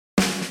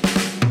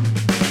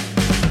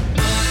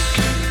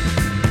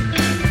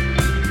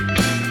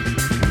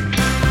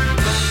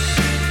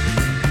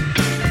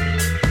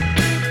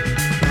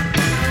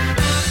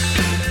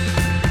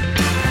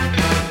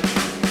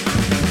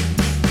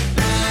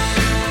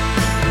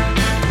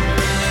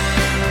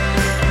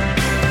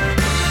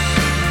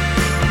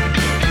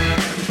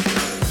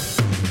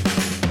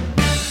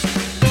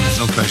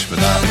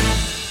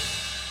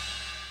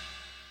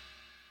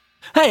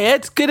Hey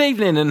Ed, good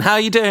evening, and how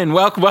you doing?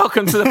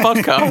 Welcome to the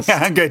podcast.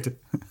 Yeah, I'm good.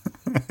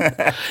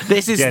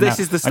 This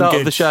is the start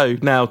of the show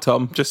now,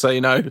 Tom. Just so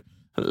you know,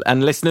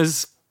 and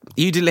listeners,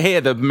 you didn't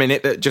hear the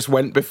minute that just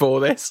went before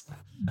this,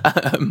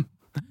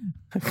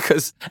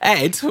 because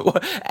Ed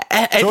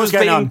was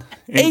being on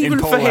even in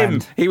for him,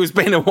 Poland? he was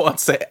being a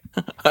what's it.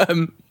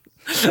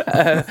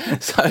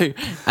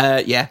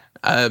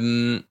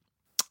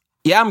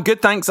 Yeah, I'm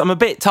good, thanks. I'm a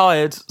bit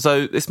tired,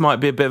 so this might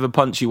be a bit of a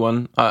punchy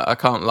one. I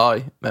can't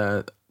lie.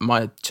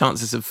 My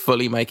chances of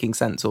fully making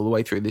sense all the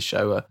way through this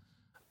show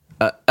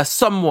are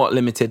somewhat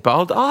limited,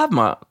 but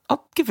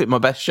I'll give it my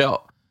best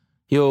shot.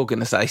 You're going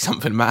to say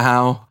something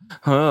about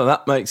how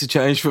that makes a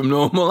change from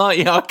normal, aren't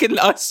you?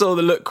 I saw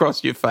the look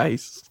cross your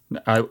face.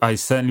 I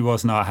certainly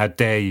was not. How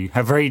dare you?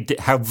 How very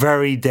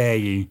dare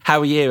you?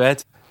 How are you,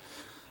 Ed?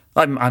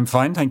 I'm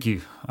fine, thank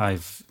you. I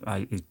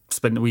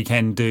spent the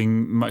weekend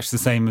doing much the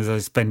same as I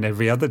spend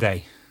every other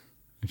day,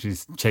 which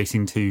is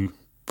chasing two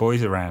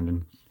boys around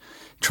and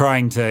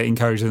trying to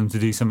encourage them to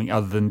do something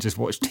other than just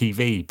watch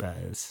TV, but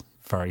it's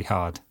very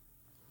hard.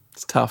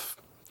 It's tough.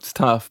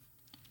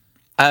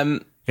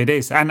 It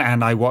is,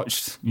 and I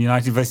watched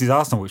United versus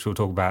Arsenal, which we'll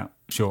talk about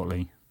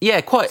shortly.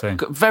 Yeah,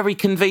 very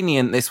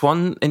convenient, this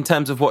one, in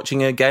terms of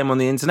watching a game on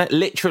the internet,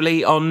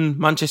 literally on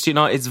Manchester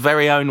United's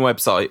very own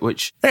website,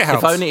 which,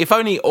 if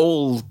only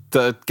all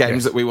the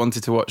games that we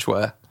wanted to watch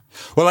were.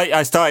 Well,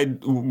 I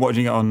started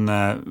watching it on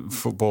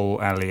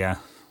Footballia.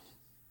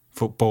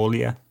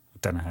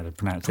 I don't know how to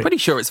pronounce it. Pretty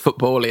sure it's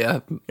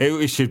Footballia.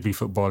 It should be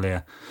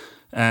Footballia.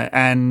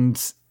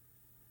 And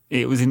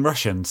it was in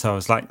Russian, so I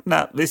was like,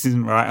 no, this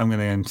isn't right. I'm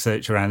going to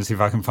search around and see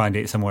if I can find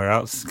it somewhere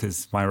else,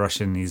 because my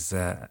Russian is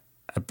a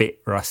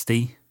bit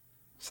rusty.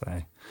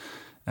 So,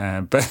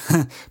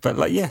 but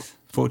like, yes,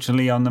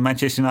 fortunately on the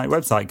Manchester United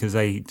website, because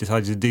they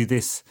decided to do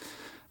this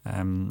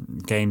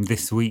game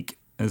this week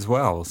as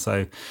well.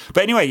 So,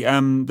 but anyway,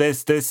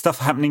 there's stuff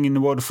happening in the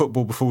world of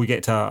football before we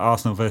get to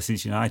Arsenal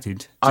versus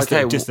United.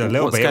 Just a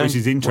little bit, which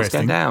is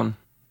interesting.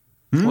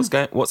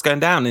 What's going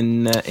down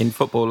in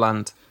football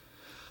land?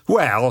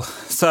 Well,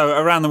 so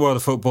around the world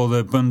of football,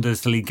 the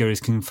Bundesliga is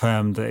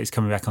confirmed that it's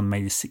coming back on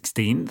May the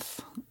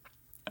 16th.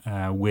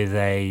 With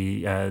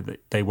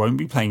they won't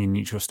be playing in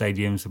neutral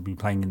stadiums; they'll be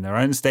playing in their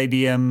own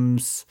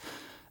stadiums,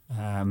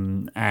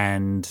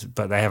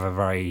 but they have a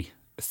very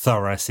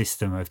thorough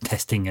system of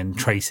testing and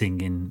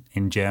tracing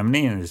in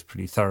Germany, and there's a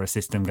pretty thorough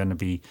system going to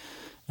be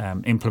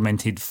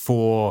implemented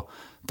for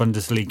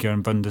Bundesliga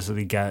and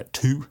Bundesliga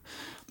 2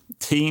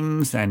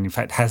 teams, and in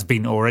fact has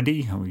been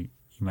already. You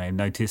may have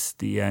noticed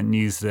the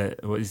news that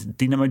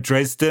Dynamo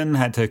Dresden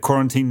had to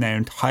quarantine their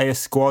entire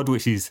squad,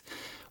 which is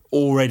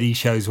already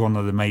shows one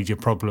of the major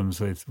problems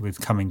with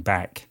coming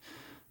back.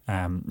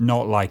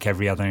 Not like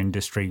every other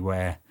industry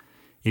where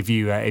if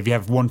you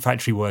have one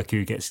factory worker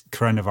who gets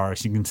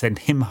coronavirus, you can send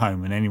him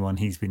home and anyone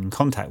he's been in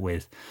contact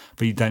with,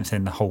 but you don't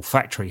send the whole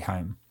factory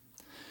home.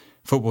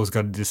 Football's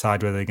got to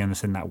decide whether they're going to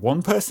send that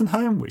one person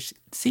home, which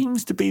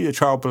seems to be the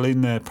trial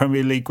balloon the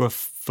Premier League were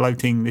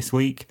floating this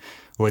week,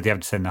 or whether they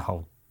have to send the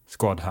whole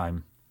squad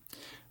home,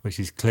 which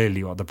is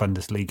clearly what the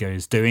Bundesliga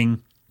is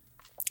doing.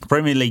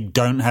 Premier League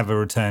don't have a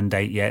return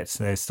date yet,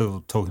 so they're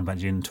still talking about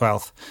June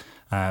 12th.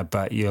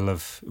 But you'll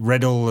have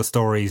read all the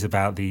stories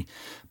about the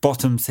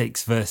bottom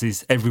six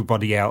versus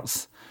everybody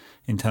else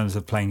in terms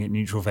of playing at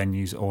neutral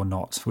venues or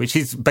not, which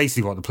is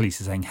basically what the police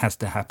are saying has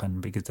to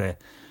happen because they're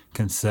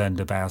concerned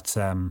about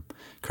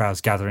crowds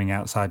gathering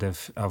outside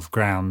of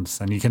grounds.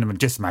 And you can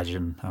just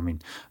imagine, I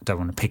mean, I don't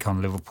want to pick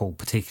on Liverpool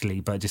particularly,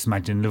 but just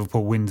imagine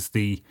Liverpool wins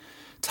the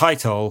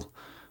title.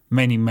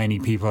 Many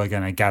people are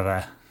going to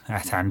gather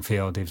at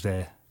Anfield if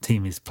their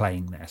team is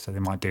playing there, so they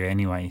might do it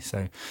anyway.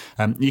 So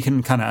you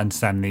can kind of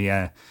understand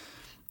the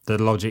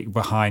logic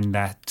behind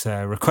that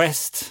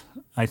request,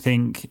 I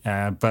think,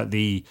 but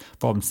the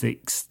bottom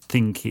six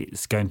think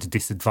it's going to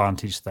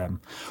disadvantage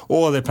them.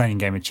 Or they're playing a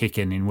game of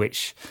chicken in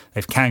which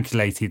they've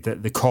calculated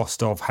that the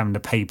cost of having to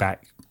pay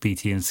back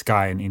BT and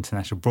Sky and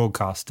international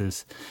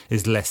broadcasters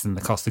is less than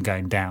the cost of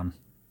going down.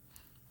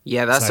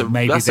 Yeah, that's a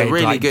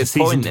really good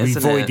point, to be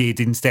voided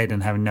instead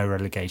and having no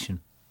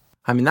relegation.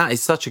 I mean, that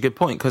is such a good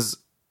point because,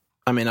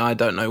 I mean, I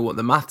don't know what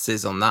the maths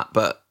is on that,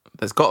 but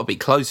there's got to be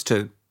close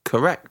to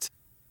correct.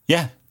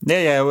 Yeah.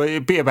 Well,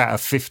 it'd be about a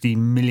 £50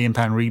 million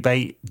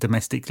rebate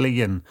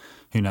domestically and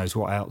who knows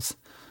what else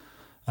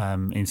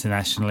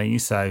internationally.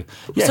 So,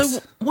 yes.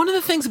 So one of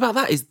the things about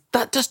that is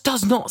that just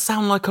does not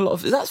sound like a lot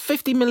of... That's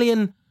 50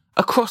 million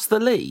across the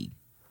league?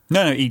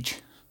 No,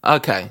 each.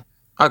 Okay,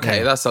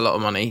 yeah. That's a lot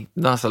of money.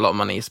 That's a lot of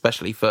money,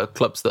 especially for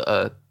clubs that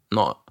are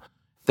not...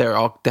 There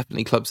are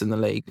definitely clubs in the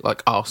league,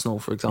 like Arsenal,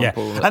 for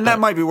example. Yeah. And that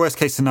might be worst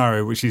case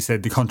scenario, which you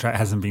said the contract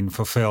hasn't been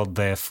fulfilled,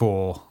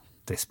 therefore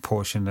this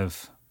portion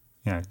of,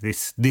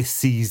 this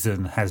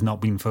season has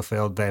not been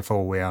fulfilled,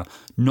 therefore we are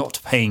not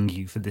paying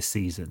you for this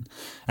season.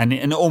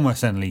 And almost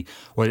certainly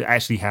what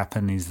actually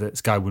happened is that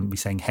Sky wouldn't be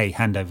saying, hey,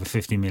 hand over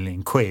 50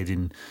 million quid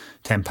in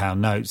 £10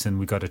 notes and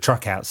we got a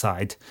truck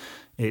outside.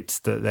 It's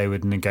that they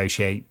would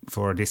negotiate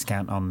for a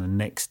discount on the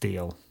next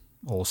deal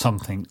or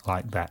something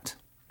like that.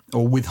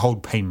 or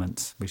withhold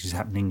payments, which is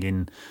happening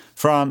in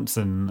France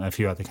and a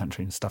few other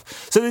countries and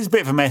stuff. So there's a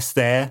bit of a mess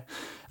there.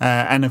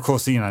 And of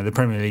course, the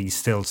Premier League is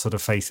still sort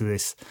of faced with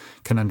this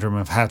conundrum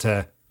of how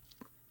to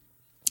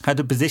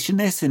position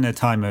this in a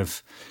time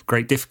of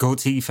great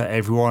difficulty for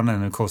everyone.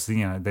 And of course,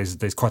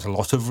 there's quite a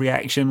lot of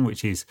reaction,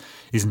 which is,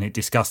 isn't it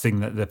disgusting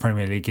that the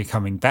Premier League are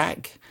coming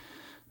back?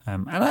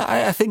 And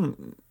I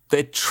think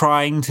they're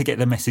trying to get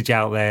the message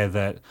out there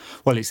that,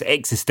 well, it's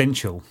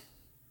existential.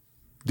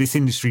 This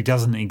industry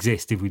doesn't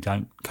exist if we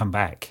don't come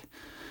back.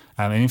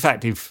 And in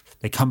fact, if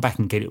they come back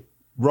and get it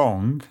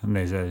wrong, and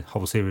there's a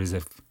whole series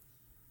of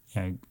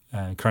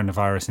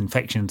coronavirus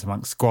infections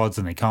amongst squads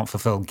and they can't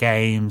fulfill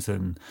games,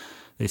 and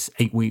this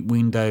 8-week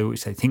window,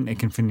 which they think they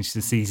can finish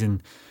the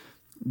season,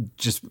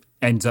 just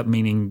ends up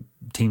meaning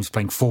teams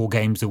playing 4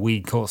 games a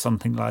week or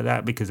something like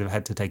that because they've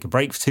had to take a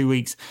break for 2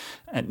 weeks.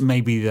 And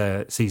maybe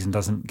the season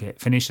doesn't get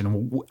finished,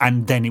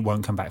 and then it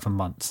won't come back for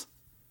months.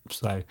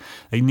 So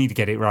they need to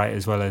get it right,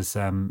 as well as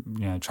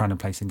trying to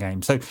play some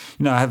games. So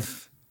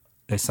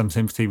there's some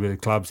sympathy with the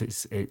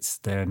clubs.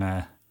 They're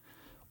in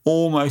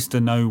almost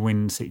a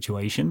no-win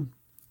situation,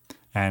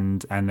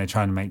 and they're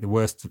trying to make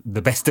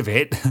the best of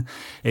it.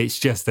 It's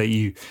just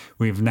that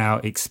we've now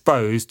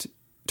exposed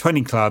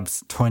 20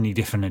 clubs, 20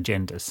 different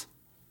agendas.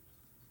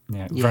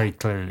 Very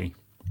clearly.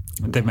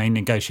 They may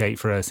negotiate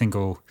for a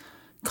single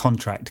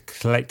contract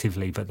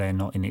collectively, but they're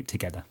not in it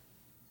together.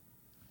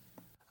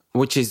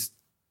 Which is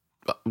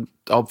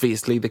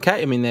obviously the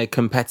case. I mean, they're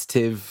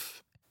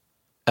competitive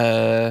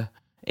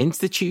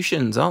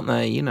institutions, aren't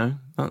they?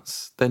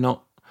 They're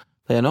not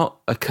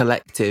a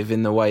collective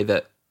in the way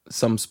that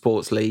some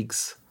sports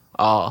leagues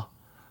are.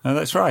 Oh,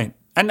 that's right.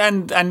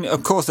 And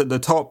of course, at the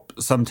top,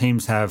 some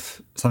teams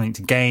have something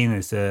to gain.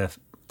 There's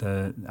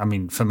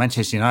for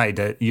Manchester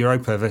United,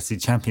 Europa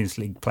versus Champions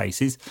League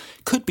places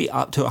could be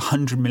up to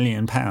 £100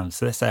 million.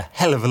 So that's a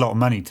hell of a lot of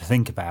money to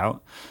think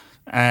about.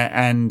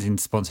 And in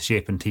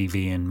sponsorship and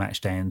TV and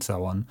match day and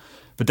so on.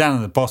 But down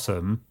at the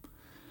bottom,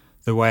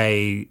 the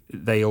way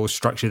they all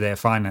structure their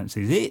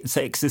finances, it's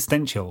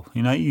existential.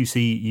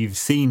 You've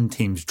seen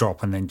teams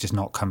drop and then just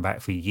not come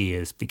back for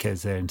years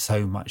because they're in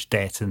so much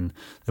debt and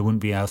they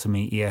wouldn't be able to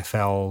meet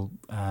EFL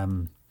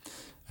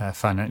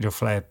financial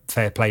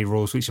fair play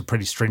rules, which are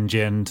pretty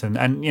stringent,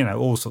 and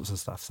all sorts of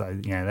stuff. So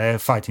they're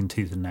fighting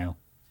tooth and nail.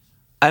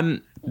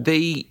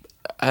 The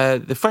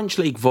French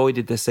league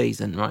voided the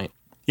season, right?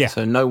 Yeah.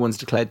 So no one's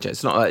declared.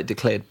 It's not like they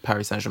declared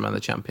Paris Saint-Germain the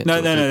champions.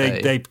 No.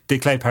 They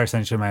declared Paris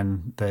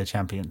Saint-Germain the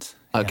champions.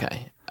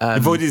 Okay. They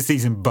voided the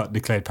season, but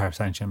declared Paris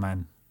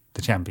Saint-Germain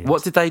the champions.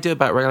 What did they do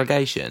about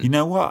relegation? You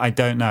know what? I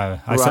don't know.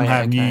 I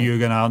somehow knew you were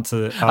going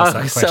to ask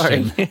that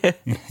question. Sorry.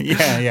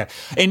 Yeah.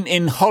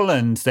 In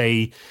Holland,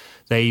 they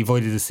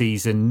voided the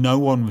season. No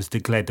one was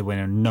declared the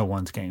winner. No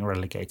one's getting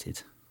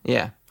relegated.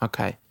 Yeah.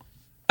 Okay.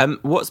 Have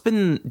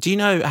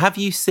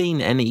you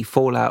seen any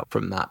fallout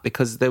from that?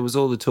 Because there was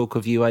all the talk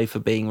of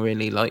UEFA being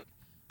really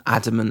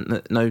adamant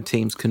that no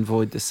teams can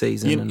void the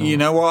season. You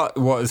know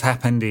what has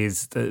happened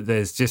is that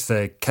there's just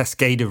a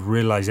cascade of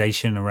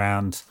realisation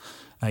around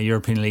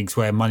European leagues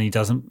where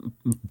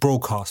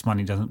broadcast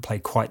money doesn't play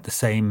quite the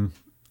same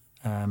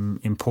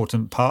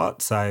important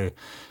part. So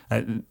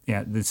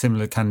the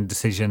similar kind of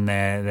decision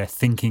they're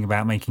thinking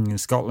about making in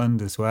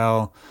Scotland as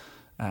well.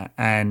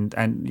 And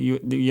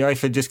the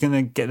UEFA are just going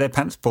to get their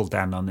pants pulled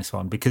down on this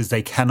one because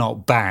they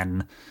cannot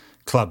ban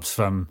clubs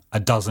from a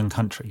dozen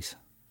countries,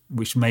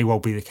 which may well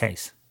be the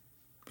case.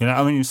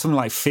 Something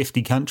like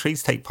 50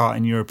 countries take part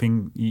in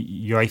European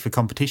UEFA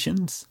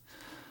competitions.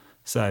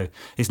 So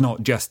it's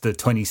not just the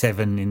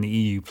 27 in the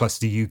EU plus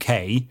the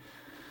UK.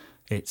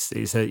 It's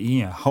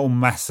a whole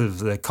mass of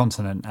the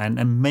continent,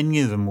 and many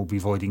of them will be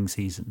voiding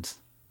seasons.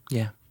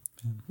 Yeah.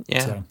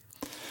 So,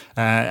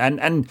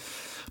 and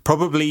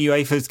probably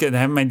UEFA's they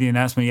haven't made the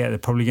announcement yet. They're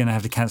probably going to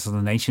have to cancel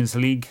the Nations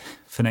League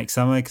for next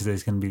summer because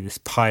there's going to be this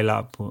pile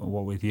up.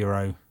 What with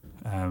Euro?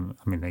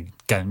 They're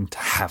going to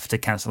have to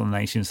cancel the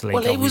Nations League.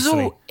 Well,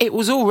 it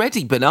was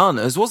already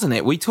bananas, wasn't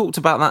it? We talked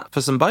about that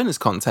for some bonus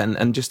content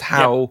and just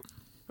how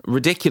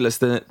ridiculous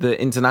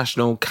the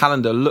international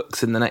calendar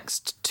looks in the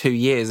next 2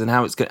 years and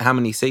how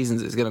many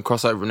seasons it's going to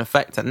cross over and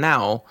affect. And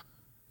now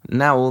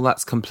all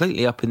that's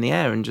completely up in the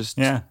air and just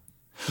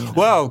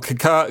Well,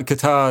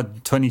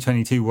 Qatar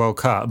 2022 World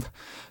Cup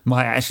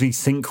might actually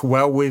sync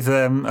well with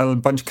a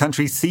bunch of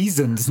countries'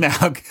 seasons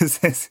now because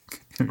there's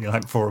going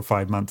to be 4 or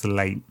 5 months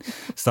late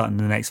starting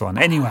the next one.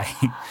 Anyway,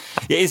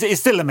 it's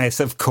still a mess,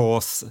 of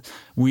course.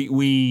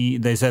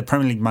 There's a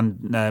Premier League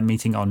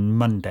meeting on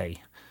Monday,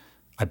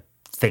 I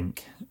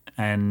think.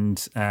 And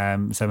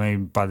so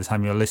maybe by the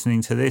time you're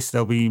listening to this,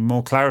 there'll be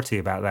more clarity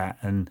about that.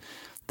 And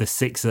the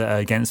 6 that are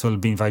against will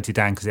have been voted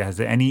down because it has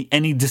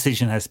any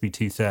decision has to be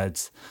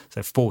 2/3.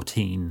 So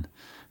 14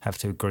 have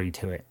to agree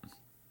to it.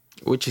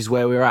 Which is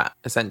where we're at,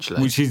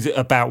 essentially. Which is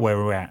about where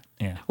we're at,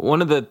 yeah.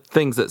 One of the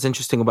things that's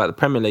interesting about the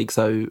Premier League,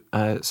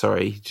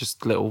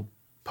 just little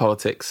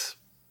politics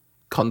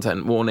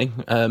content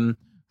warning.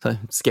 So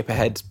skip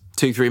ahead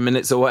 2-3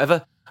 minutes or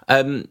whatever.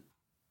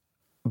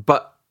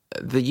 But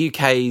the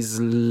UK's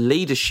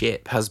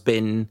leadership has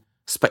been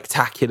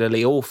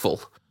spectacularly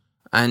awful.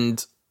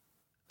 And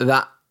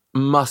that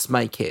must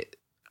make it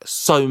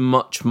so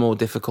much more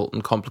difficult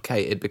and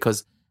complicated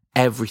because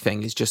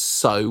everything is just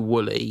so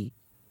woolly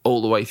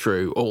all the way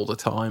through, all the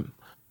time.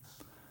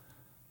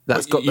 You're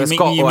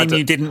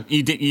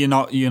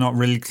not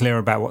really clear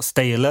about what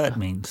stay alert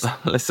means.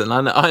 Listen,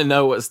 I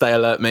know what stay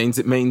alert means.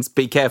 It means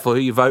be careful who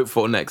you vote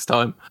for next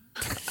time.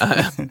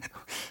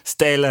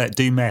 Stay alert,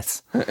 do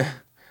mess.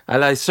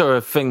 And I saw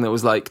a thing that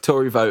was like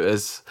Tory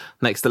voters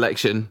next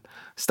election,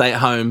 stay at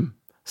home,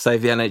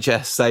 save the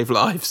NHS, save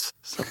lives.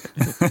 So,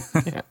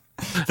 yeah.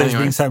 There's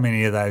been so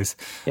many of those.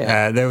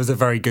 Yeah. There was a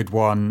very good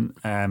one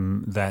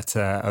that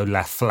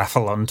Olaf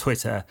Flaffel on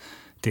Twitter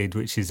did,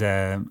 which is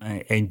a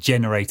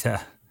generator.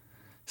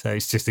 So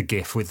it's just a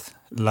GIF with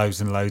loads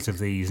and loads of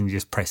these, and you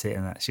just press it,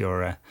 and that's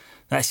your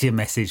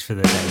message for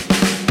the day.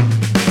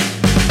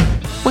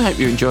 We hope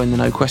you're enjoying the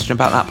No Question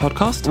About That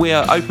podcast. We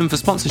are open for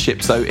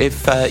sponsorship, so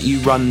if you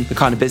run the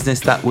kind of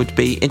business that would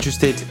be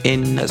interested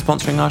in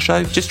sponsoring our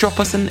show, just drop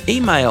us an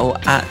email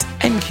at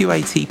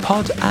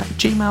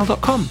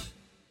nqatpod@gmail.com.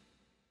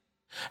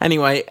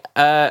 Anyway,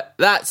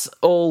 that's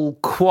all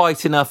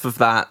quite enough of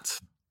that.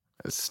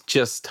 It's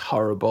just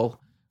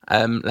horrible.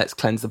 Let's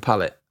cleanse the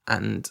palate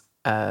and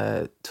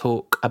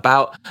talk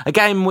about a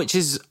game which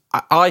is,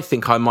 I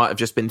think I might have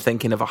just been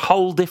thinking of a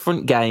whole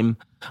different game.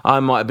 I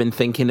might have been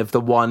thinking of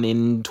the one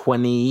in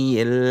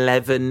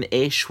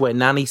 2011-ish where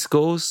Nani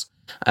scores,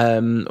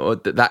 or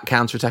that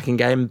counter-attacking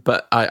game.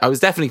 But I was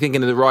definitely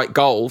thinking of the right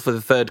goal for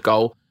the third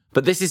goal.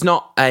 But this is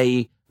not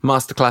a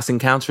masterclass in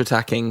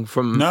counter-attacking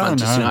from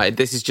Manchester United.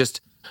 This is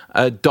just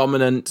a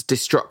dominant,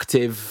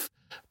 destructive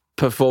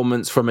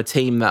performance from a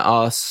team that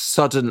are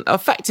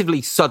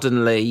effectively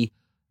suddenly,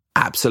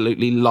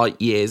 absolutely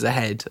light years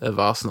ahead of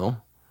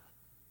Arsenal.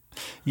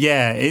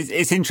 Yeah,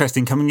 it's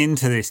interesting coming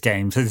into this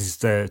game. So this is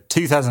the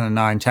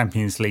 2009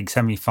 Champions League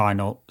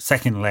semi-final,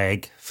 second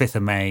leg, 5th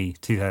of May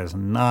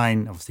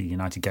 2009. Obviously,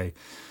 United go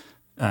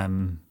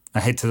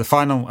ahead to the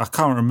final. I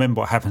can't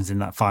remember what happens in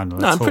that final.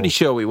 No, I'm pretty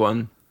sure we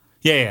won.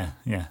 Yeah,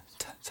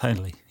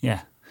 totally,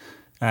 yeah.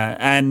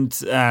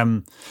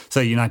 So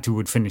United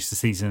would finish the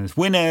season as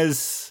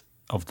winners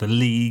of the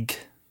league,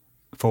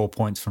 4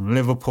 points from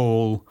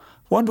Liverpool.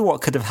 Wonder what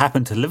could have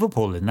happened to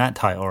Liverpool in that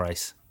title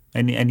race.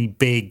 Any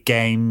big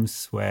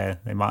games where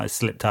they might have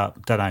slipped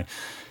up? Don't know.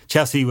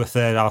 Chelsea were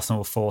third,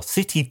 Arsenal were fourth,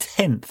 City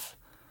 10th.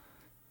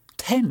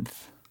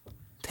 10th.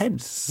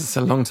 It's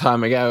a long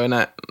time ago, isn't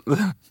it?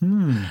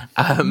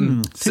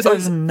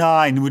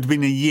 2009 would have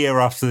been a year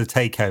after the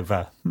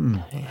takeover.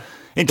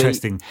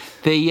 Interesting.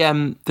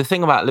 The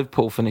thing about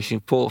Liverpool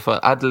finishing fourth, I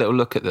had a little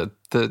look at the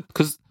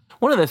because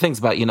one of the things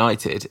about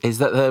United is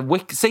that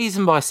the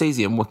season by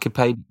season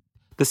Wikipedia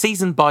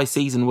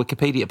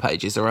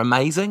pages are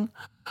amazing.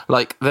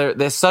 Like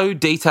they're so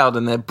detailed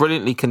and they're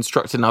brilliantly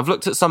constructed. And I've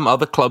looked at some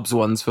other clubs'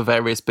 ones for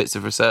various bits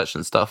of research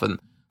and stuff, and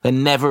they're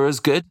never as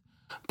good.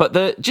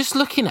 But just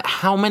looking at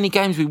how many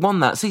games we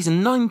won that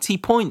season, 90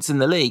 points in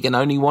the league and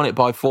only won it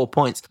by 4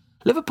 points.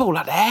 Liverpool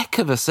had a heck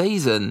of a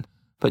season,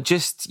 but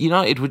just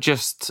United were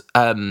just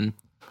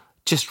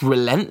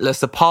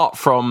relentless. Apart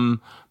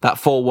from that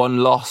 4-1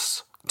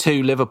 loss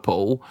to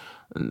Liverpool,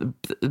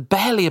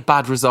 barely a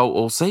bad result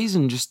all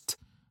season. Just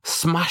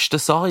smashed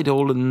aside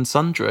all and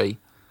sundry.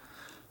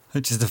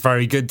 Which is a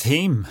very good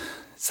team.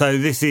 So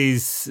this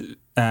is,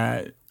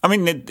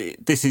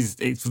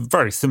 it's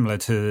very similar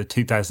to the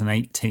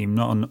 2008 team.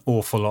 Not an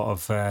awful lot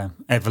of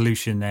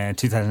evolution there.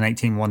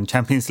 2018 won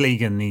Champions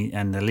League and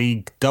the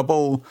league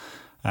double.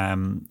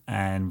 And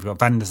we've got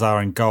Van der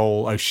Sar in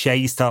goal.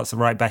 O'Shea starts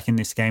right back in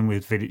this game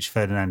with Vidic,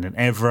 Ferdinand and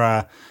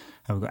Evra.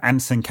 And we've got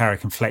Anderson,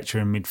 Carrick and Fletcher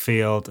in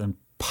midfield. And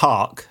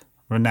Park,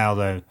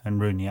 Ronaldo and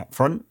Rooney up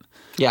front.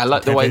 Yeah, I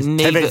like the way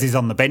Tevez is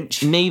on the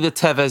bench. Neither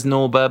Tevez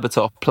nor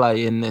Berbatov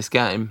play in this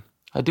game.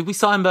 Did we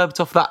sign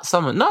Berbatov that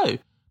summer? No,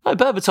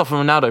 Berbatov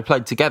and Ronaldo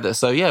played together.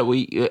 So yeah,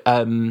 we.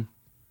 I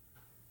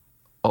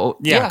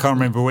can't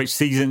remember which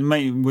season.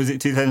 Was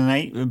it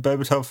 2008?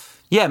 Berbatov.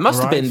 Yeah, it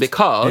must have been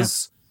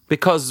because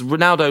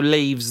Ronaldo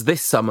leaves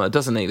this summer,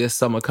 doesn't he? This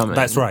summer coming.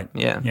 That's right.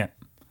 Yeah.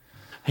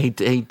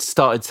 He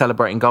started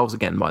celebrating goals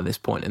again by this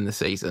point in the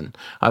season.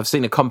 I've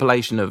seen a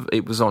compilation of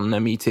it was on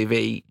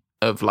MUTV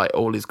of like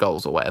all his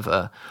goals or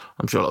whatever.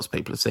 I'm sure lots of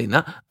people have seen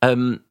that.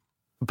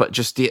 But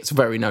just it's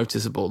very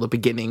noticeable. The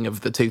beginning of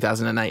the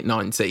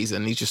 2008-9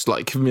 season, he's just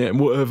like, yeah,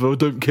 whatever. I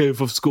don't care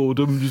if I've scored.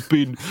 I'm just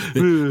being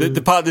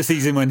the part of the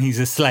season when he's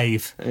a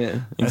slave. Yeah,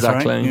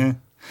 exactly. Right, yeah.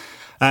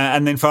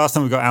 And then for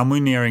Arsenal, we've got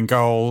Almunia in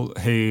goal,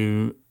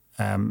 who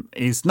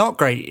is not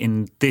great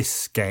in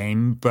this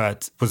game,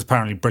 but was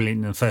apparently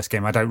brilliant in the first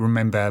game. I don't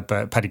remember,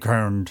 but Paddy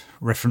Crowand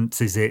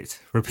references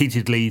it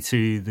repeatedly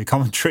to the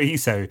commentary.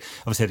 So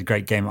obviously had a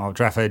great game at Old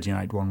Trafford.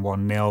 United won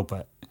 1-0,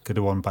 but could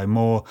have won by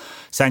more.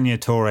 Sagna,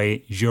 Torre,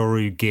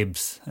 Giroud,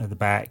 Gibbs at the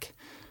back.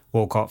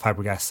 Walcott,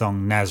 Fabregas,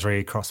 Song,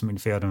 Nasri across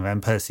midfield, and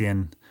Van Persie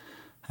and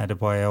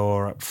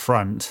Adebayor up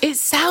front. It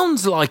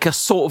sounds like a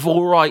sort of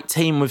all right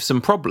team with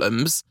some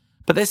problems,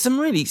 but there's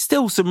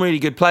still some really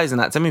good players in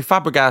that. I mean,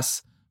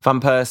 Fabregas Van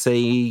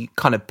Persie,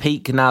 kind of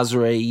peak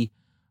Nasri,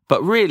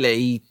 but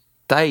really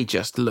they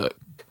just look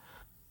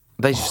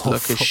a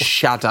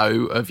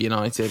shadow of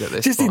United at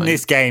this just point. In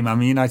this game, I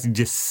mean, United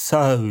just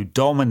so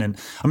dominant.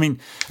 I mean,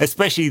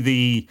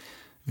 especially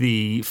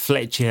the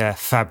Fletcher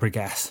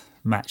Fabregas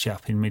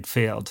matchup in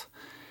midfield.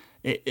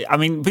 I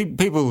mean,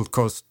 people, of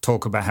course,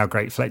 talk about how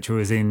great Fletcher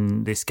was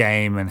in this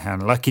game and how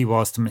lucky he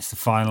was to miss the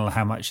final,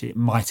 how much it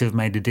might have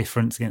made a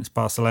difference against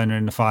Barcelona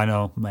in the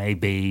final.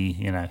 Maybe,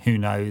 who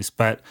knows.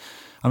 But,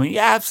 I mean, he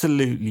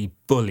absolutely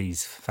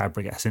bullies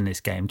Fabregas in this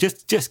game.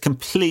 Just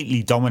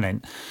completely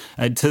dominant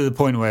to the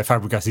point where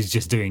Fabregas is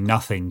just doing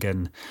nothing.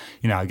 And,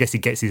 I guess he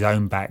gets his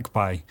own back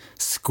by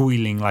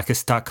squealing like a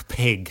stuck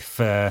pig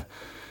for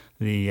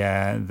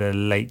the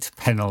late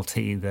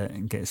penalty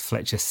that gets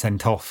Fletcher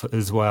sent off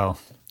as well.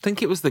 I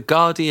think it was The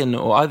Guardian,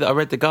 or I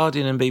read The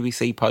Guardian and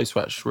BBC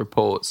post-match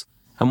reports,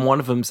 and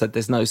one of them said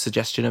there's no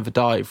suggestion of a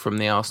dive from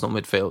the Arsenal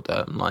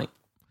midfielder. I'm like,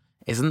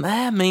 isn't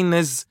there? I mean,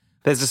 there's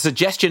a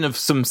suggestion of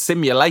some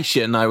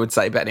simulation, I would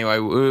say, but anyway,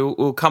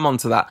 we'll come on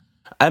to that.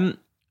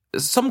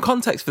 Some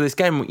context for this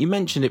game, you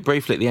mentioned it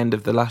briefly at the end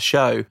of the last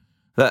show,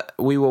 that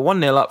we were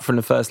 1-0 up from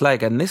the first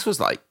leg, and this was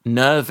like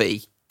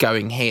nervy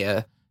going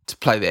here to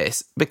play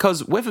this,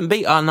 because we haven't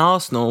beaten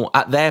Arsenal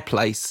at their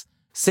place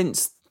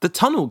since the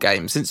Tunnel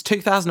game, since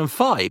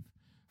 2005.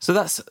 So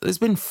there's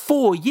been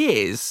 4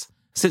 years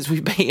since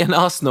we've beaten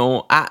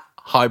Arsenal at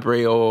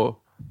Highbury or,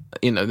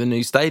 the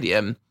new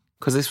stadium,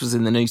 because this was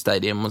in the new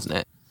stadium, wasn't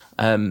it?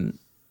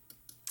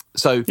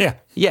 So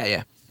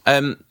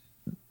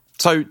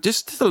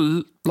just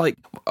like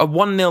a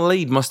 1-0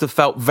 lead must have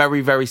felt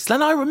very, very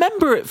slender. I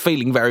remember it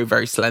feeling very,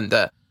 very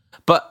slender.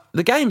 But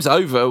the game's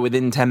over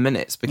within 10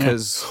 minutes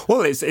because... Yeah.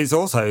 Well, it's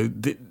also...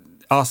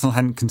 Arsenal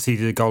hadn't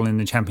conceded a goal in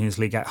the Champions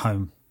League at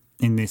home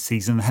in this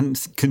season.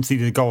 Hadn't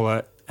conceded a goal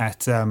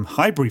at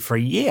Highbury for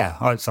a year.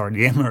 Oh, sorry,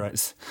 the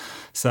Emirates.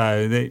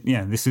 So,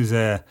 this was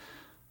a...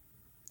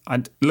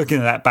 looking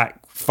at that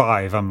back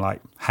five, I'm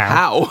like,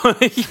 how?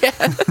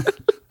 Yeah.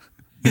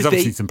 There's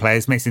obviously some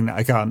players missing that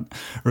I can't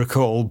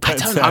recall.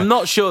 But, I'm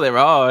not sure there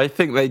are. I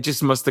think they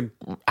just must have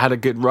had a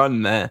good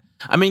run there.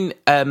 I mean,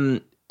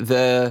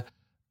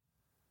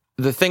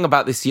 the thing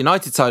about this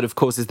United side, of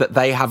course, is that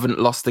they haven't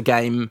lost a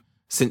game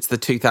since the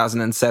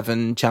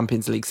 2007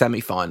 Champions League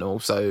semi-final.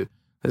 So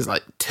there's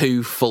like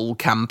 2 full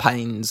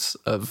campaigns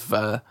of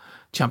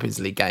Champions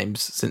League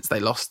games since they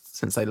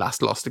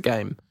last lost a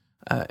game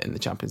in the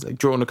Champions League.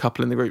 Drawn a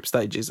couple in the group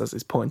stages, as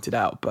is pointed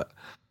out, but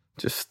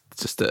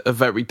just a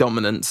very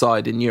dominant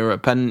side in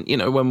Europe. And,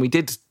 when we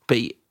did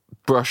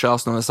brush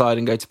Arsenal aside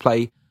and go to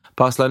play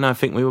Barcelona, I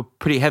think we were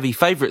pretty heavy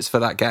favourites for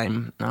that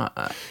game.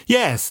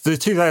 Yes, the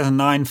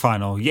 2009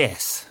 final,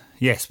 yes,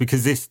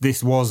 because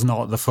this was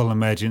not the full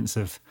emergence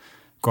of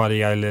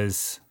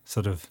Guardiola's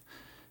sort of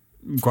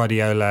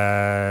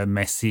Guardiola,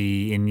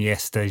 Messi,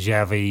 Iniesta,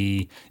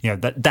 Xavi,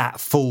 that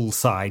full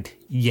side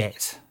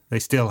yet. They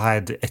still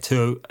had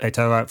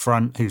Eto'o up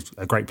front, who's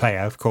a great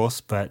player, of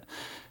course, but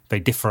very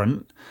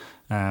different.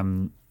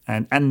 And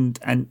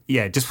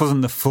it just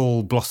wasn't the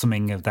full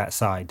blossoming of that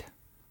side.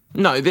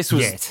 No, this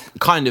was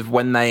kind of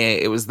when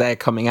it was their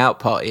coming out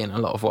party in a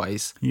lot of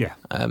ways. Yeah.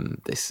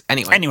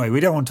 Anyway, we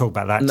don't want to talk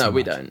about that. No,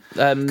 we don't.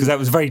 Because that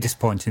was very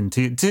disappointing.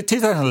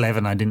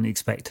 2011, I didn't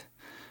expect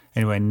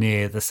anywhere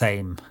near the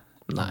same.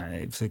 No.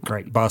 It was a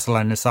great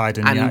Barcelona side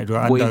and United were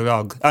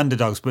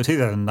underdogs, but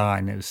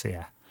 2009, it was,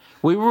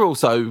 We were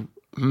also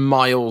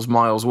miles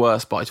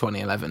worse by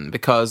 2011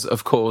 because,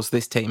 of course,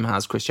 this team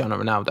has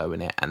Cristiano Ronaldo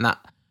in it. And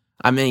that,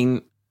 I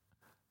mean...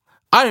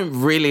 I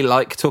don't really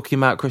like talking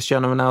about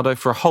Cristiano Ronaldo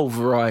for a whole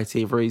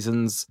variety of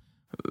reasons,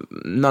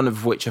 none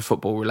of which are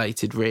football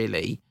related,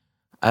 really.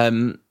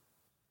 But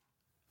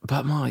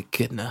my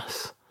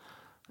goodness,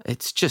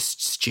 it's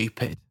just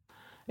stupid.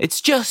 It's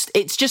just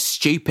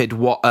stupid.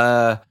 What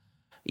so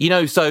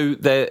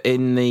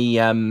in the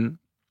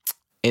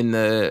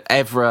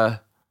Evra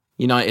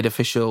United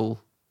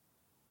official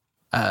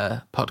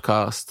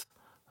podcast,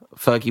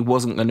 Fergie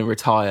wasn't going to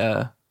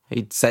retire.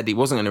 He'd said he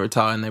wasn't going to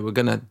retire and they were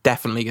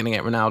definitely going to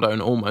get Ronaldo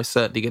and almost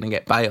certainly going to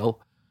get Bale.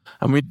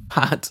 And we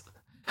had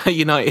a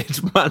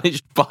United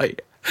managed by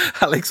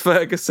Alex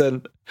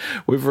Ferguson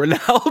with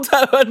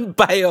Ronaldo and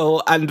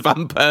Bale and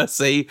Van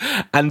Persie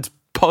and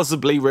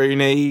possibly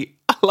Rooney.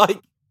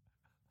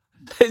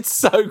 It's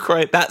so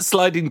great. That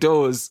sliding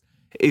doors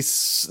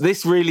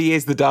this really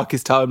is the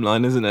darkest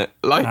timeline, isn't it?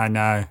 I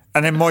know.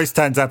 And then Moyes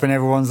turns up and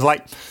everyone's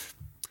like...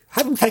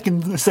 haven't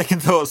taken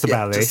second thoughts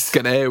about this.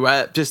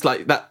 Just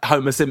like that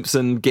Homer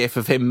Simpson gif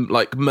of him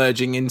like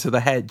merging into the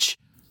hedge.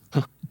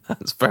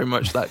 That's very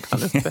much that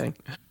kind of thing.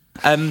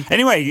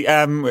 Anyway,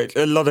 a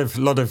lot of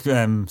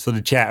sort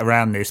of chat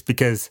around this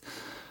because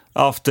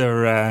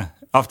after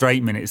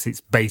 8 minutes,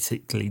 it's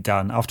basically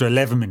done. After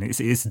 11 minutes,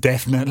 it's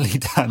definitely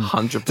done.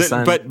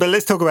 100%. But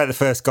let's talk about the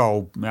first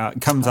goal. It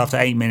comes after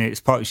 8 minutes.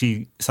 Park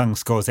Ji-sung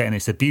scores it, and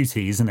it's a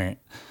beauty, isn't it?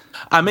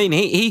 I mean,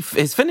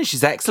 his finish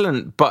is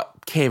excellent, but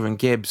Kieran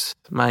Gibbs,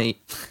 mate,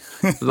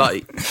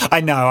 like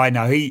I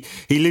know. He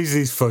loses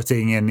his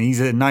footing, and he's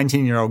a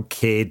 19-year-old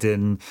kid,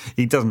 and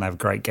he doesn't have a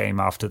great game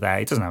after that.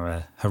 He doesn't have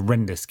a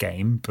horrendous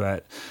game,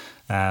 but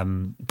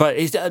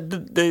it's,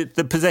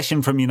 the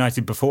possession from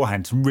United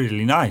beforehand is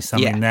really nice. I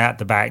mean, they're at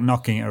the back,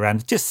 knocking it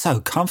around, just so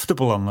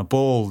comfortable on the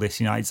ball, this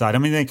United side. I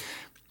mean,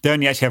 they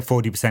only actually have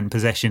 40%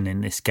 possession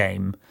in this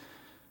game.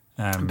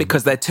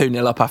 Because they're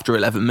 2-0 up after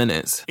 11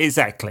 minutes.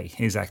 Exactly.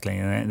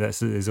 And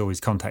there's always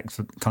context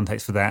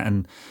for that.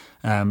 And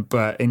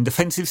but in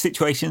defensive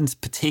situations,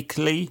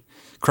 particularly,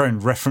 Crone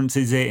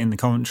references it in the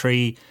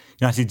commentary.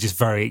 United are just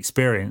very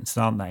experienced,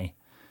 aren't they?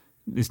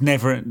 There's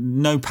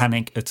no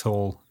panic at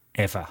all,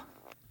 ever.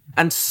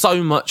 And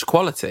so much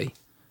quality.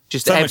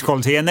 Much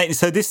quality. And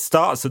so this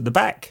starts at the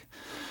back.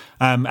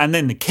 And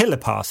then the killer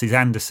pass is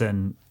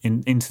Anderson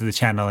into the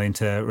channel,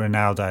 into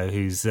Ronaldo,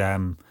 who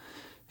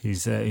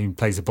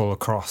plays the ball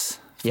across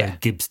for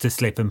Gibbs to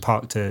slip and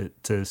Park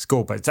to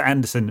score. But to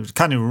Anderson, it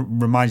kind of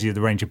reminds you of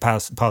the range of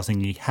passing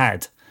he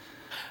had.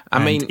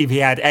 I mean, if he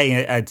had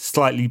a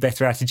slightly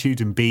better attitude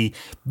and B,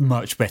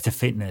 much better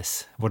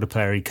fitness, what a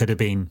player he could have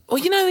been.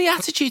 Well, the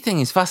attitude thing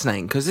is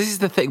fascinating because this is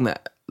the thing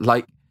that,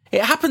 like,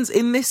 it happens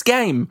in this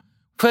game.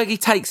 Fergie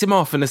takes him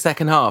off in the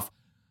second half.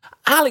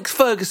 Alex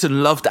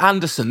Ferguson loved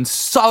Anderson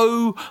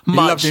so much. He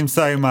loved him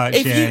so much.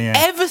 If you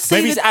ever see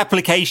maybe his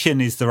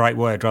application is the right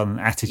word rather than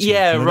attitude.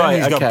 Yeah, right.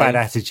 He's got bad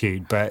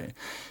attitude, but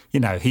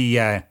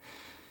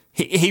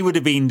he would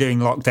have been doing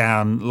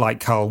lockdown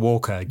like Carl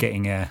Walker,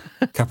 getting a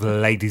couple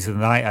of ladies of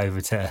the night over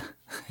to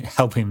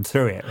help him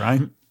through it,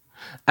 right?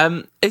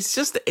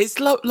 It's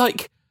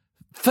like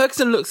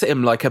Ferguson looks at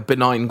him like a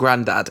benign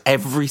granddad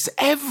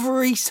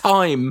every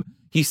time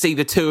you see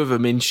the two of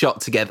them in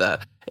shot together.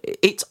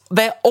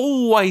 They're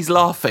always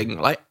laughing,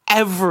 like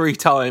every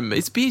time.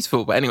 It's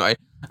beautiful. But anyway,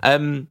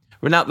 that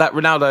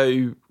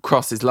Ronaldo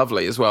cross is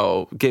lovely as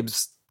well.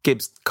 Gibbs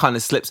kind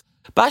of slips,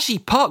 but actually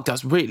Park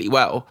does really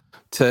well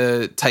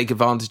to take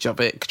advantage of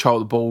it, control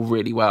the ball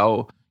really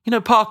well.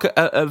 Park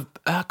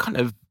kind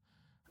of.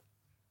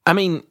 I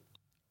mean,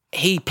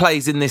 he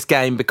plays in this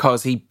game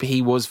because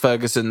he was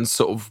Ferguson's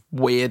sort of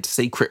weird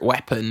secret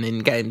weapon in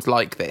games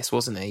like this,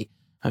 wasn't he?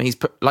 I mean, he's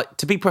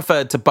to be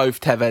preferred to both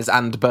Tevez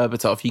and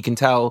Berbatov. You can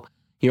tell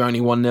you're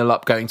only 1-0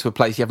 up going to a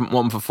place you haven't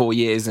won for 4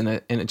 years in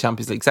a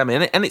Champions League semi,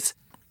 and it's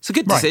a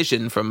good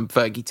decision from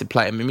Fergie to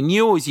play him. I mean,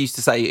 you always used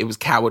to say it was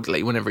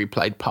cowardly whenever he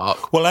played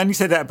Park. Well, I only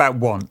said that about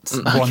one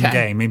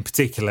game in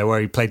particular,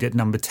 where he played at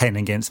number 10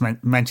 against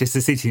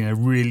Manchester City in a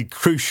really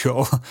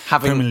crucial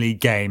Premier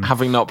League game,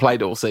 having not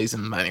played all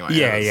season anyway.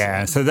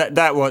 Yeah. So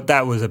that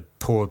was a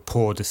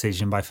poor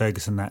decision by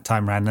Ferguson that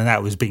time round, and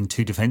that was being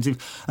too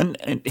defensive.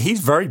 And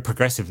he's very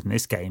progressive in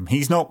this game.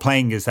 He's not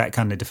playing as that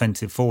kind of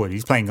defensive forward.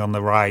 He's playing on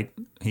the right.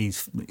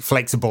 He's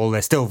flexible.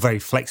 They're still very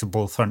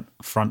flexible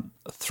front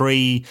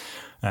three.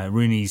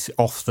 Rooney's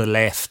off the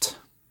left,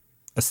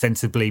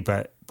 ostensibly,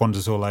 but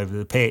wanders all over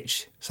the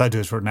pitch. So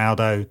does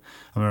Ronaldo.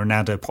 I mean,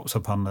 Ronaldo pops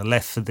up on the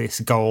left for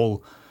this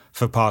goal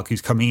for Park,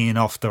 who's coming in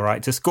off the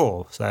right to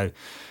score. So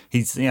he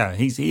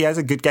has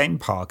a good game,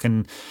 Park.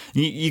 And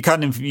you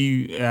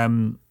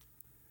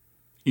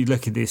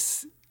look at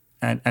this,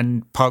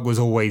 and Park was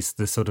always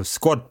the sort of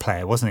squad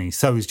player, wasn't he?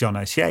 So was John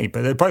O'Shea,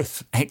 but they're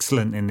both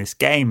excellent in this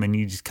game, and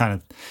you just kind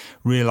of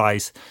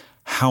realise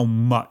how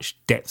much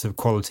depth of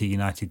quality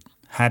United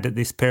had at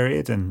this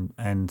period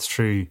and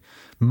through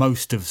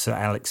most of Sir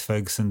Alex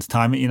Ferguson's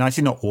time at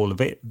United, not all of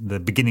it,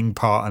 the beginning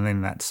part, and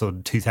then that sort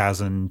of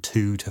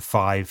 2002 to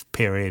 5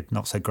 period,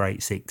 not so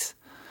great 6.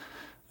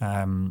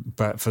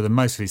 But for the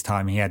most of his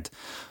time, he had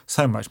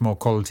so much more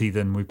quality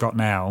than we've got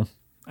now.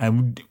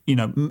 And,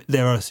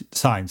 there are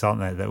signs, aren't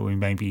there, that we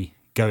may be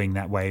going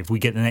that way. If we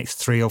get the next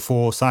 3 or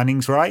 4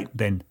 signings right,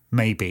 then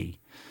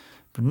maybe.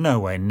 But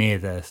nowhere near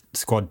the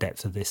squad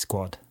depth of this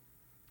squad.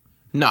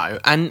 No,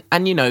 and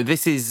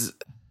this is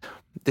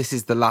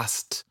the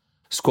last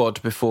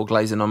squad before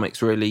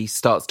Glazonomics really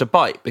starts to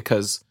bite,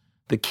 because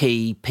the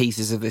key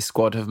pieces of this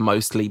squad have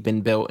mostly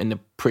been built in the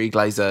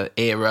pre-Glazer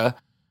era,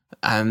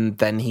 and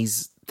then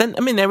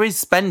there is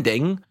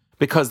spending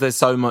because there's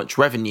so much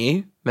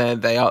revenue.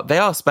 They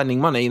are spending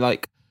money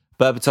like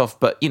Berbatov,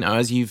 but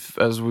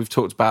as we've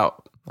talked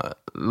about,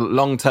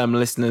 long-term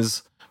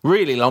listeners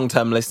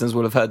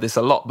will have heard this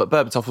a lot. But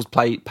Berbatov was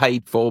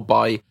paid for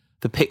by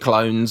the PIK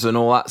loans and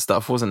all that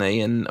stuff, wasn't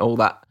he? And all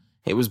that,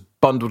 it was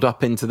bundled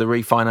up into the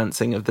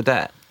refinancing of the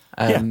debt.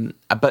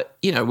 But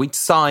we'd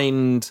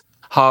signed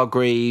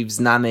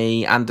Hargreaves,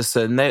 Nani,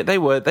 Anderson. They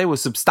were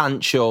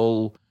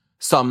substantial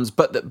sums,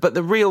 but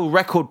the real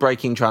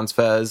record-breaking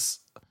transfers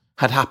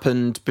had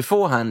happened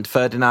beforehand.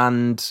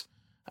 Ferdinand,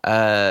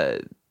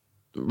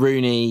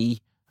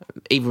 Rooney,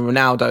 even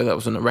Ronaldo. That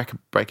wasn't a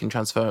record-breaking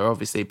transfer,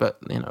 obviously, but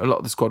a lot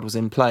of the squad was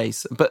in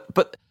place.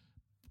 But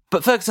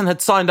Ferguson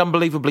had signed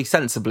unbelievably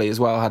sensibly as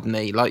well, hadn't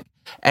he? Like,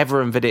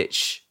 Evra and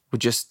Vidic were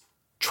just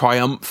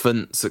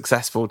triumphant,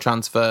 successful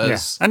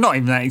transfers. Yeah. And not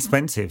even that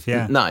expensive,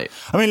 yeah. No.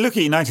 I mean, look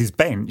at United's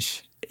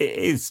bench.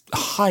 is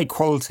high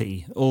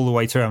quality all the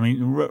way through. I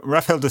mean,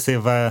 Rafael da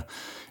Silva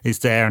is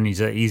there, and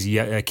he's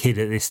a kid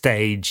at this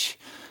stage,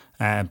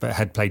 but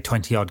had played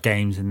 20-odd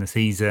games in the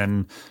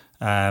season.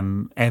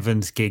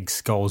 Evans,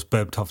 Giggs, Scholes,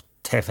 Berbatov,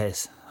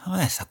 Tevez. Oh,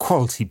 that's a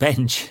quality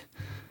bench.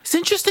 It's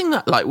interesting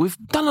that, like, we've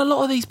done a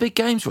lot of these big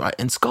games, right?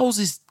 And Scholes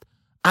is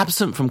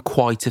absent from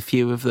quite a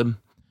few of them.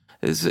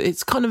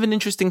 It's kind of an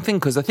interesting thing,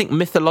 because I think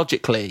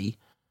mythologically,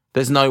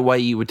 there's no way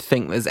you would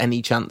think there's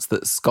any chance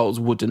that Scholes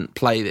wouldn't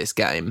play this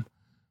game.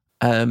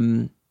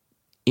 Given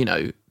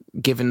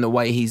the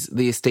way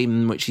the esteem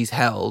in which he's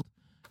held.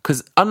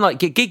 Because unlike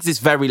Giggs is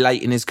very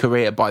late in his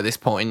career by this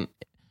point.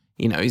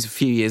 He's a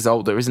few years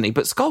older, isn't he?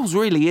 But Scholes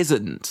really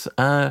isn't.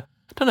 I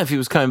don't know if he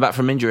was coming back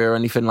from injury or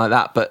anything like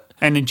that, but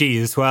energy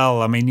as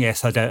well. I mean,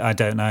 yes, I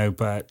don't know,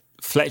 but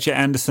Fletcher,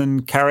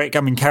 Anderson, Carrick.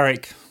 I mean,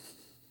 Carrick.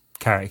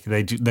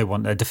 They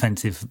want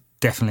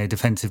definitely a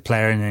defensive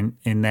player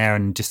in there,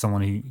 and just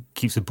someone who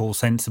keeps the ball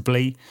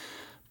sensibly.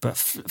 But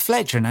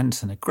Fletcher and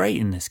Anderson are great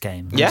in this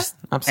game. Yeah,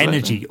 absolutely.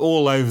 Energy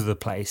all over the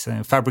place.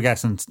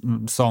 Fabregas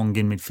and Song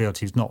in midfield,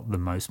 who's not the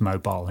most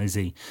mobile, is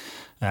he?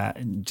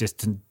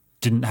 Just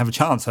didn't have a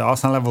chance.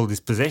 Arsenal level this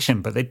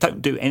possession, but they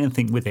don't do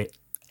anything with it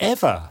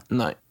ever.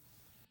 No.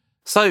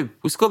 So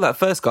we scored that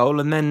first goal,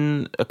 and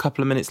then a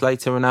couple of minutes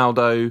later,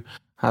 Ronaldo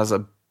has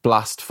a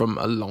blast from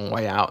a long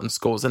way out and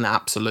scores an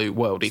absolute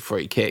worldy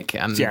free kick.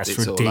 And it's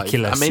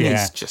ridiculous.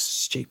 He's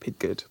just stupid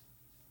good.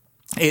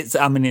 It's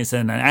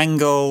an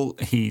angle.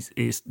 He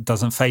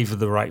doesn't favour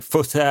the right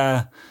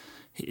footer.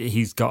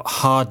 He's got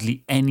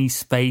hardly any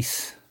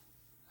space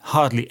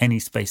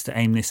to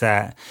aim this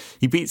at.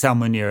 He beats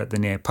Almunia at the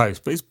near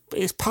post, but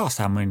it's past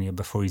Almunia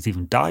before he's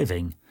even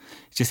diving.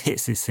 He just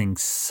hits this thing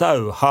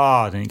so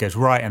hard, and it goes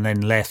right and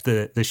then left.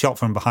 The shot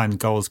from behind the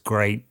goal is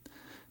great.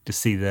 Just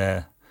see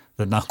the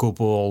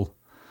knuckleball.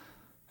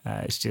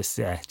 It's just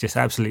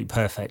absolutely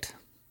perfect.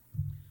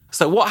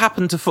 So what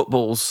happened to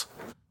footballs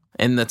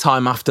in the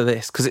time after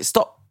this? Because it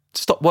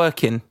stopped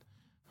working.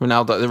 The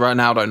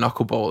Ronaldo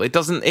knuckleball. It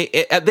doesn't.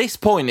 At this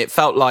point, it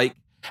felt like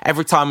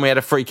every time we had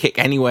a free kick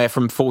anywhere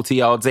from 40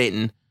 yards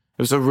in, it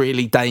was a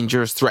really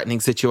dangerous, threatening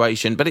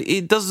situation. But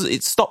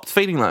it stopped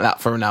feeling like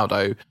that for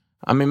Ronaldo.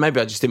 I mean, maybe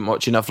I just didn't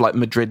watch enough like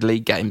Madrid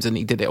league games, and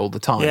he did it all the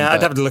time. Yeah,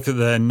 I'd have to look at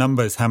the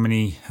numbers. How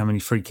many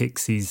free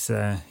kicks he's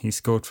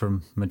scored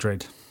from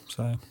Madrid.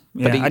 So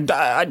yeah,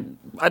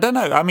 I don't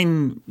know. I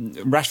mean,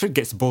 Rashford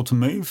gets the ball to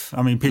move.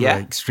 I mean, people are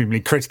extremely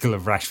critical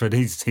of Rashford.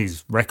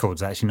 His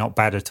record's actually not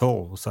bad at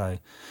all. So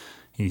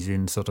he's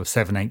in sort of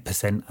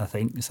 7-8%, I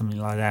think, something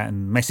like that.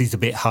 And Messi's a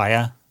bit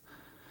higher.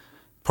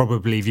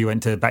 Probably if you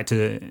went back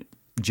to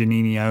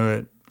Juninho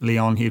at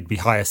Lyon, he'd be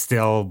higher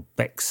still.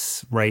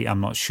 Beck's rate,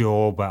 I'm not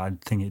sure, but I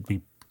think it'd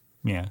be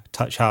a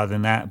touch higher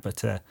than that.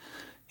 But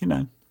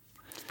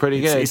pretty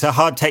good. It's a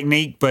hard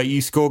technique, but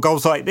you score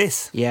goals like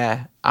this.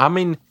 Yeah, I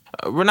mean,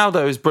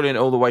 Ronaldo is brilliant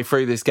all the way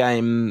through this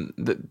game,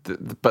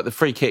 but the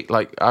free kick,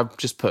 like I've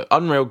just put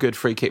unreal good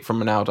free kick from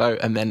Ronaldo,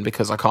 and then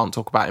because I can't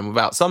talk about him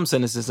without some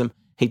cynicism,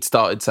 he'd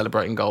started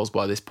celebrating goals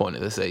by this point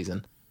of the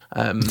season.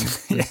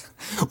 Yeah.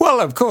 Well,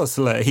 of course,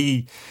 look,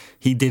 he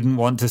didn't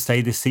want to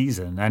stay this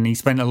season, and he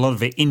spent a lot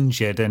of it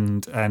injured,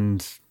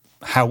 and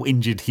how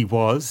injured he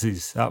was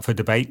is up for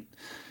debate.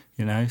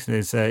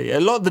 There's a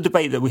lot of the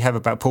debate that we have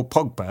about Paul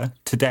Pogba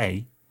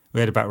today, we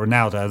had about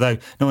Ronaldo, though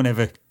no one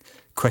ever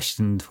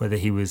questioned whether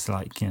he was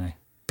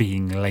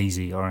being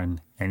lazy or in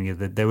any of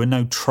the. There were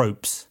no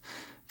tropes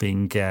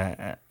being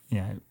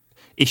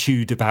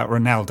issued about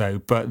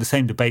Ronaldo, but the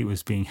same debate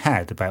was being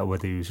had about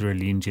whether he was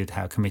really injured,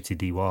 how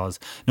committed he was.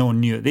 No one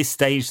knew at this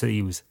stage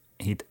that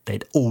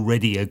they'd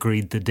already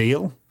agreed the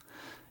deal.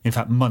 In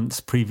fact, months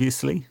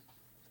previously.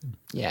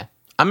 Yeah.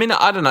 I mean,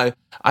 I don't know.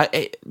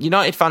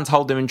 United fans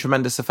hold him in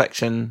tremendous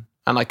affection,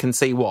 and I can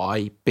see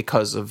why,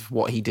 because of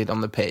what he did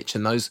on the pitch,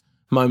 and those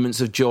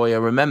moments of joy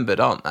are remembered,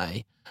 aren't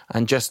they?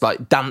 And just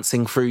like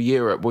dancing through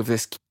Europe with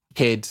this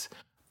kid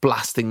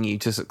blasting you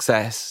to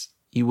success,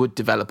 you would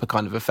develop a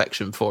kind of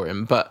affection for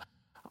him. But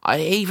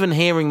even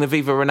hearing the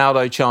Viva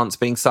Ronaldo chants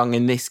being sung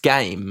in this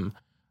game,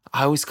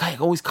 I always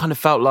kind of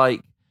felt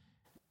like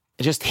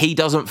just he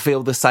doesn't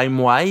feel the same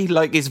way.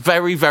 Like it's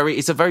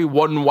a very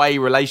one-way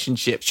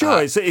relationship.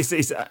 Sure, it's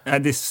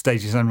at this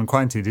stage it's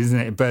unrequited, isn't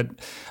it? But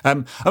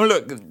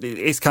look,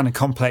 it's kind of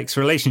complex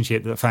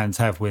relationship that fans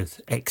have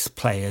with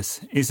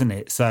ex-players, isn't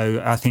it?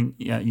 So I think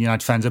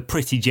United fans are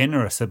pretty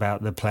generous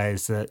about the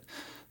players that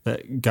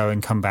go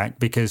and come back,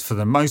 because for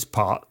the most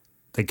part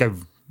they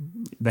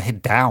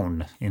head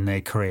down in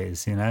their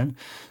careers.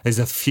 There's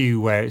a few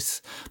where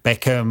it's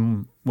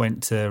Beckham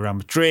went to Real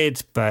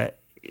Madrid, but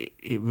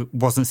it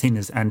wasn't seen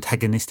as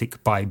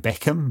antagonistic by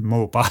Beckham,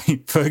 more by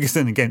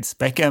Ferguson against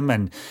Beckham,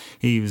 and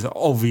he was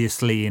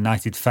obviously a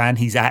United fan.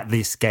 He's at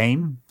this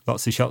game,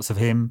 lots of shots of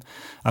him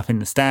up in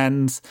the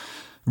stands.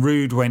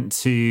 Ruud went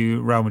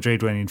to Real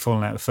Madrid when he'd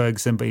fallen out with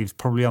Ferguson, but he was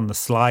probably on the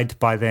slide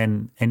by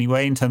then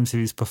anyway in terms of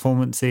his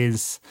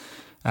performances.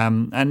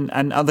 And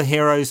other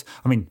heroes,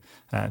 I mean,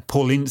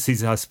 Paul Ince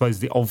is, I suppose,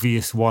 the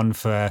obvious one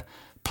for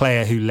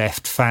player who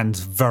left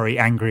fans very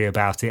angry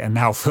about it and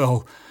now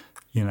feel,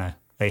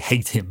 they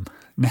hate him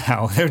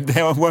now.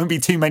 There won't be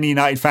too many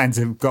United fans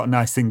who've got a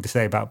nice thing to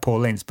say about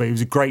Paul Ince, but he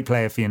was a great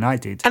player for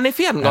United. And if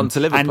he hadn't gone to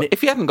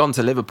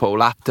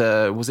Liverpool,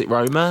 after, was it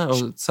Roma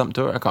or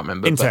Sampdoria? I can't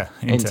remember. Inter.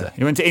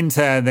 He went to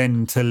Inter,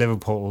 then to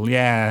Liverpool.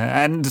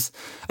 Yeah, and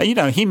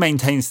he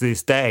maintains to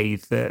this day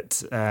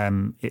that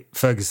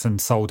Ferguson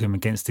sold him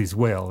against his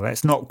will.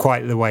 That's not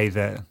quite the way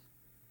that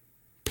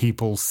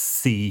people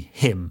see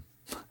him,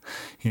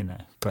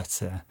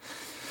 But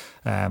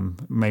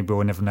maybe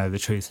we'll never know the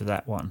truth of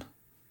that one.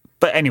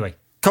 But anyway,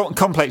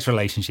 complex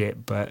relationship.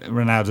 But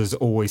Ronaldo's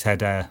always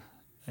had a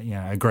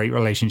great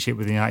relationship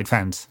with the United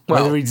fans.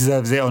 Whether he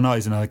deserves it or not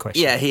is another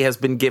question. Yeah, he has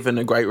been given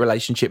a great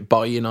relationship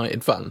by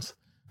United fans.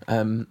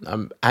 And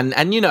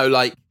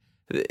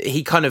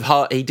he kind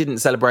of he didn't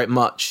celebrate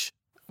much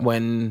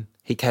when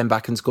he came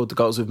back and scored the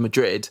goals with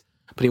Madrid,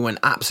 but he went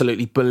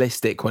absolutely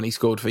ballistic when he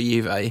scored for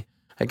Juve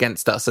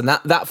against us. And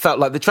that felt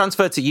like the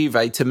transfer to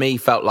Juve, to me,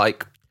 felt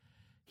like,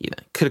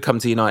 could have come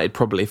to United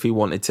probably if he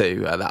wanted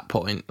to at that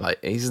point.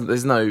 Like, there's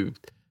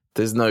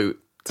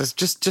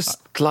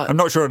just like, I'm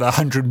not sure at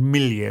 100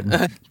 million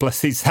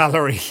plus his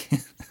salary.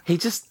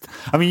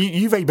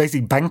 Juve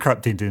basically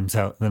bankrupted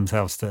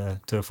themselves to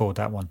afford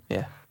that one.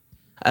 Yeah.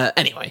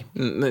 Anyway,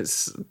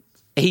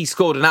 he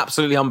scored an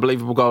absolutely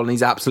unbelievable goal, and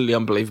he's absolutely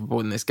unbelievable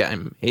in this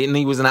game.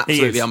 He was an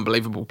absolutely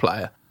unbelievable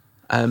player.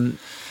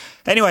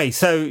 Anyway,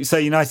 so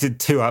United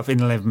 2 up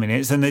in 11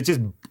 minutes, and they're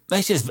just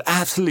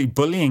absolutely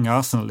bullying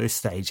Arsenal at this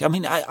stage. I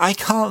mean, I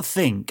can't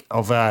think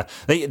of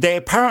they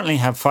apparently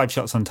have 5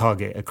 shots on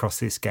target across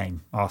this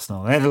game,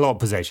 Arsenal. They had a lot of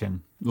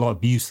possession, a lot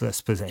of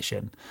useless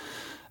possession.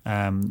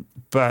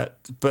 But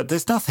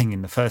there's nothing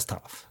in the first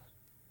half.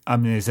 I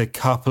mean, there's a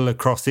couple of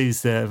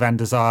crosses that Van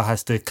der Sar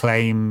has to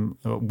claim,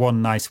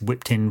 one nice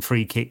whipped-in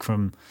free kick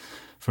from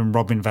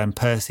Robin van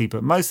Persie,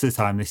 but most of the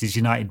time this is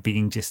United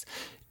being just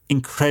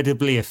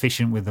incredibly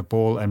efficient with the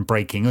ball and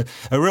breaking.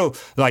 A real,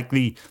 like,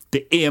 the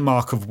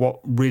earmark of what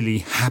really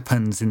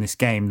happens in this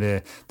game,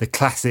 the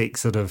classic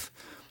sort of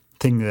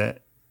thing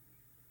that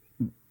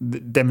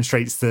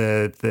demonstrates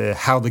the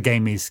how the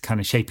game is kind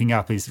of shaping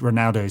up is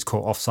Ronaldo is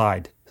caught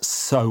offside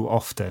so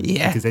often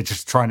because they're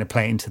just trying to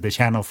play into the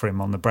channel for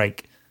him on the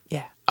break.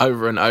 Yeah,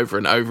 over and over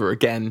and over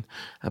again.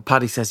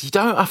 Paddy says, "You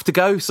don't have to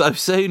go so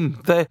soon.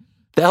 They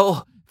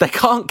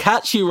can't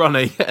catch you,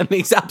 Ronnie," and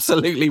he's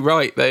absolutely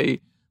right.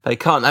 They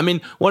can't. I mean,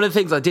 one of the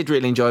things I did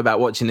really enjoy about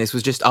watching this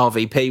was just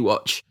RVP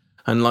watch,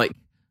 and like,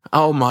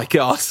 oh my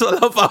gosh, I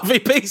love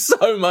RVP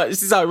so much.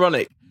 This is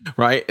ironic,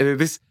 right?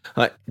 This,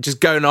 like, just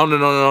going on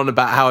and on and on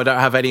about how I don't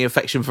have any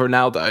affection for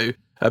Ronaldo,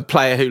 a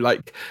player who,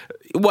 like,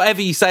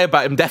 whatever you say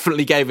about him,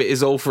 definitely gave it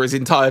his all for his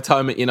entire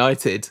time at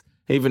United.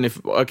 Even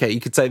if, okay, you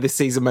could say this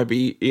season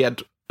maybe he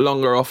had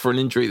longer off for an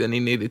injury than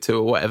he needed to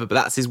or whatever, but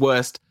that's his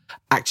worst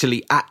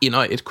actually at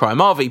United crime.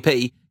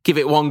 RVP, give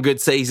it one good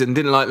season,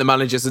 didn't like the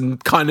managers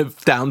and kind of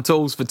down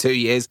tools for 2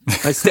 years.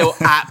 I still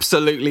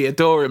absolutely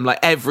adore him. Like,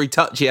 every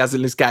touch he has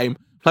in this game,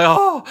 like,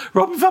 oh,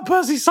 Robin van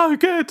Persie's so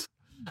good.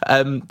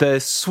 The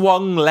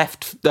swung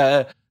left,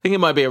 I think it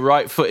might be a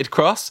right-footed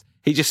cross.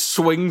 He just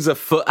swings a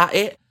foot at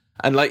it,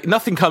 and like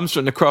nothing comes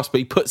from the cross, but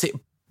he puts it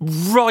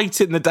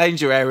right in the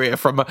danger area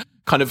from a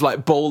kind of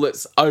like ball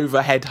that's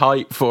overhead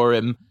height for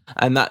him.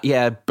 And that,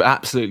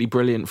 absolutely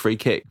brilliant free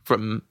kick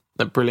from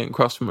a brilliant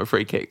cross from a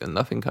free kick that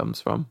nothing comes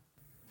from.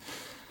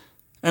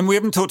 And we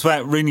haven't talked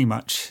about Rooney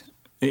much.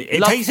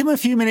 It takes him a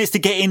few minutes to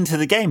get into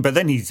the game, but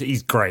then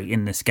he's great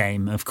in this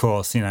game, of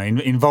course,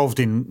 involved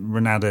in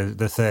Ronaldo,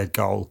 the third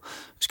goal,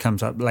 which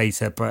comes up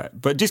later,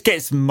 but just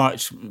gets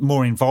much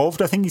more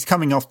involved. I think he's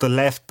coming off the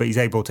left, but he's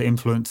able to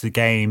influence the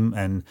game,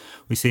 and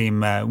we see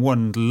him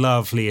one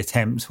lovely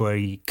attempt where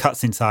he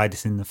cuts inside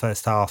us in the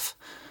first half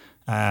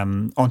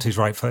onto his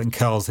right foot and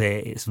curls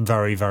it. It's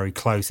very, very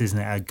close, isn't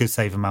it? A good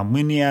save of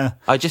Malmunia.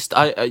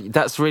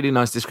 That's a really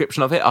nice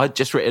description of it. I'd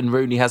just written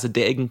Rooney has a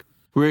dig.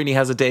 Rooney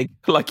has a dig,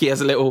 like he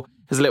has a little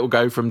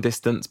go from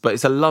distance, but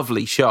it's a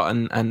lovely shot,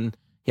 and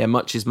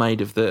much is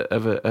made of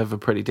a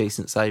pretty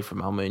decent save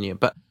from Almunia.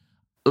 But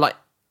like,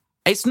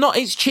 it's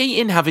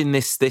cheating having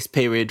this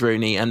period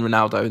Rooney and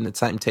Ronaldo in the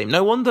same team.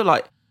 No wonder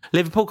like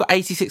Liverpool got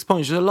 86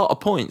 points, which is a lot of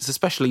points,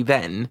 especially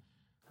then.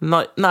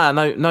 Like,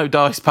 no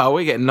dice, pal.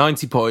 We're getting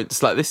 90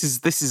 points. Like, this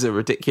is a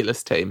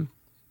ridiculous team.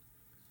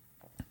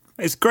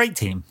 It's a great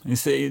team.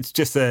 It's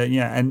just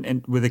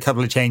and with a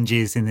couple of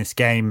changes in this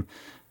game.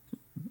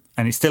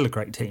 And it's still a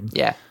great team.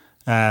 Yeah.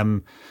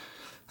 And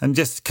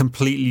just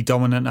completely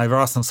dominant over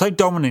Arsenal. So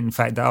dominant, in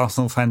fact, that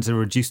Arsenal fans are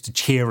reduced to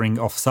cheering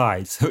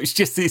offside. So it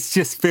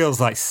just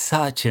feels like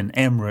such an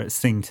Emirates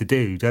thing to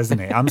do, doesn't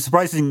it? I'm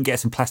surprised they didn't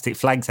get some plastic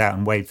flags out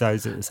and wave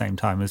those at the same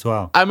time as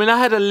well. I mean, I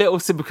had a little,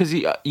 because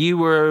you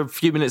were a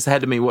few minutes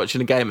ahead of me watching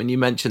the game and you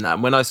mentioned that.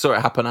 And when I saw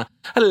it happen, I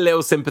had a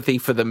little sympathy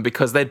for them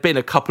because there'd been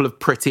a couple of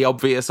pretty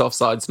obvious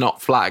offsides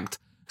not flagged.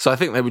 So I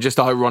think they were just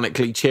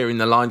ironically cheering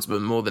the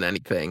linesman more than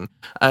anything.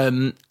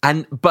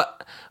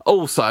 But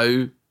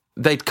also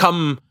they'd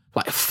come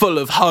like full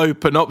of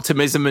hope and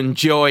optimism and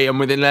joy, and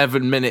within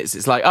 11 minutes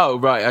it's like, oh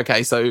right,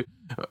 okay, so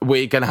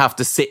we're going to have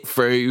to sit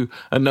through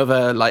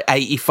another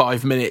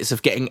 85 minutes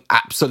of getting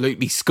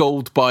absolutely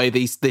schooled by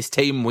this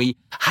team we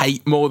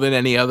hate more than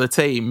any other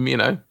team,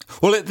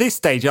 Well, at this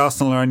stage,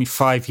 Arsenal are only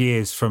 5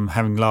 years from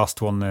having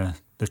last won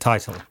the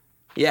title.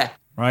 Yeah.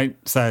 Right?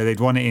 So they'd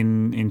won it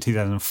in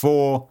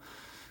 2004.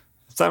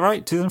 Is that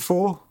right?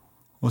 2004?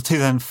 Or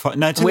 2005?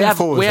 No,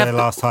 2004 was their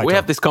last title. We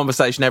have this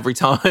conversation every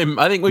time.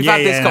 I think we've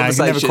had this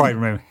conversation I can never quite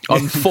remember.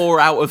 on 4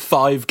 out of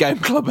 5 Game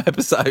Club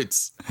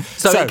episodes.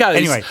 So it goes,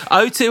 anyway.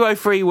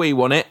 02-03 we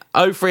won it,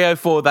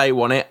 03-04 they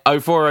won it,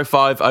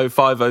 04-05,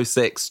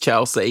 05-06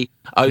 Chelsea,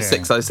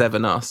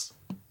 06-07 us.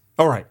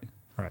 All right.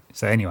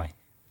 So anyway,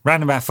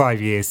 round about 5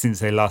 years since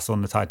they last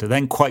won the title,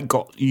 then quite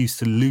got used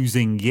to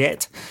losing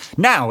yet.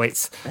 Now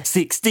it's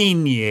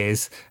 16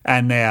 years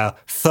and they are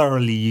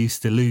thoroughly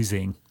used to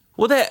losing.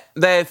 Well,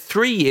 they're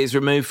 3 years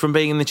removed from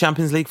being in the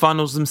Champions League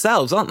finals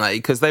themselves, aren't they?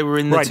 Because they were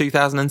in the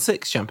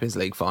 2006 Champions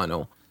League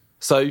final.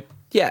 So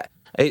yeah,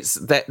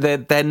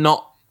 they're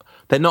not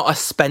a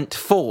spent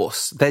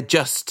force.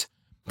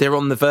 They're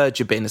on the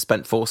verge of being a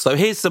spent force. So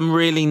here's some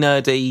really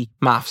nerdy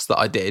maths that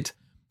I did,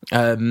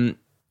 and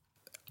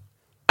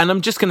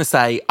I'm just going to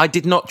say I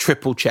did not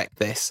triple check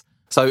this.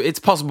 So it's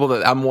possible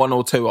that I'm 1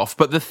 or 2 off,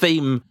 but the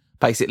theme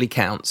basically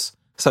counts.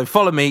 So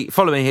follow me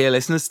here,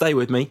 listeners. Stay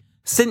with me.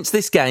 Since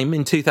this game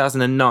in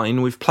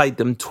 2009, we've played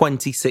them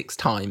 26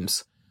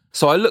 times.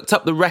 So I looked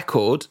up the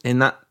record in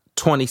that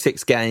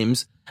 26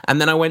 games,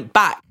 and then I went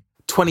back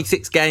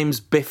 26 games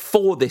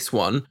before this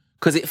one,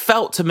 because it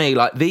felt to me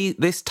like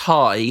this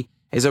tie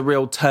is a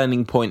real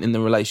turning point in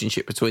the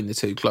relationship between the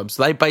two clubs.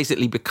 They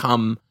basically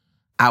become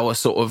our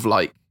sort of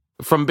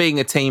from being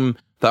a team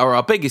that are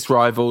our biggest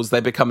rivals, they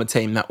become a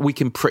team that we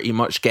can pretty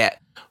much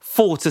get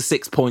 4 to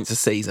 6 points a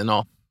season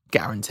off,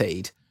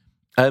 guaranteed.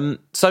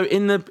 So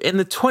in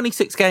the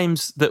 26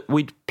 games that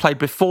we'd played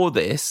before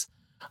this,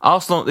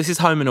 Arsenal, this is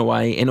home and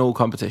away in all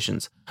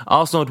competitions.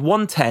 Arsenal had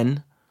won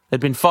 10,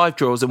 there'd been 5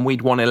 draws and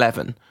we'd won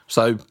 11.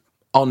 So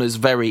honours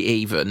very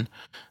even.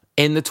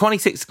 In the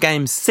 26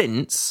 games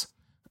since,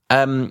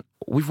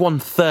 we've won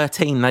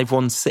 13, they've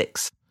won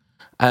 6.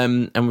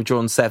 And we've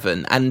drawn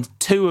 7. And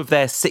 2 of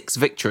their 6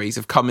 victories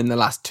have come in the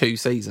last 2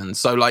 seasons.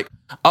 So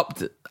up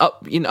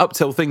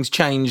till things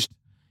changed,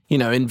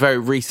 in very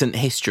recent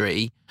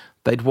history,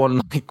 they'd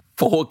won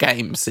 4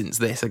 games since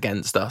this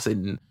against us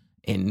in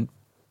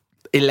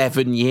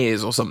 11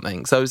 years or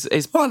something. So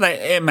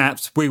it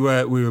maps. We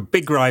were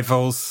big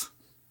rivals.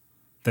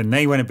 Then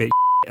they went a bit,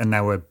 and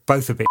now we're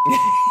both a bit.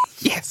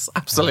 Yes,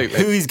 absolutely.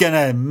 Who is going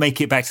to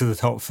make it back to the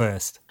top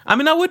first? I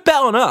mean, I would bet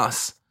on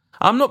us.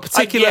 I'm not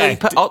particularly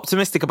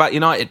optimistic about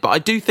United, but I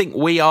do think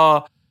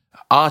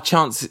our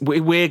chance.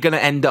 We're going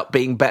to end up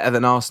being better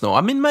than Arsenal.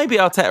 I mean, maybe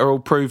Arteta will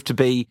prove to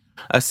be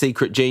a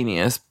secret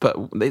genius, but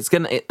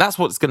that's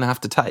what it's going to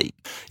have to take.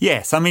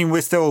 Yes, I mean,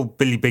 we're still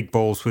Billy Big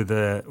Balls with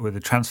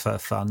the transfer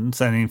funds,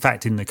 and in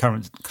fact, in the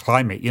current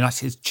climate,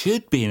 United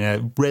should be in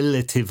a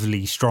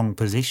relatively strong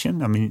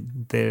position. I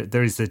mean,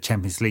 there is the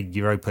Champions League,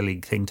 Europa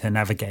League thing to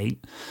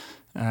navigate,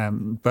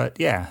 but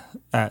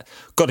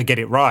got to get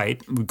it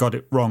right. We got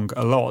it wrong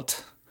a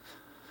lot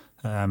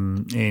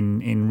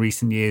in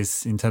recent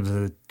years in terms of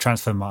the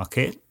transfer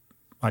market.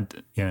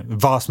 The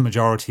vast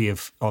majority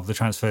of the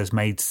transfers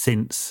made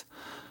since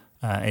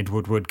Ed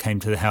Woodward came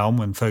to the helm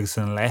when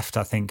Ferguson left,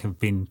 I think, have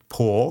been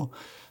poor.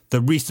 The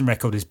recent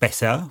record is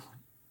better.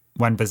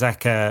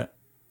 Wan-Bissaka,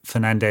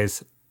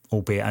 Fernandes,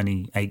 albeit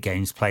only 8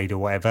 games played or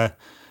whatever,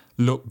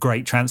 look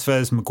great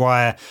transfers.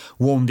 Maguire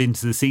warmed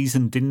into the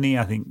season, didn't he?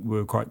 I think we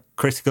were quite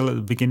critical at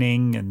the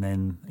beginning, and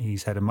then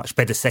he's had a much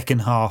better second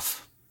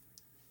half.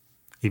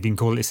 You can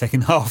call it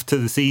second half to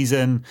the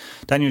season.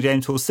 Daniel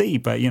James, we'll see,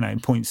 but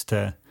it points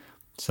to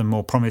some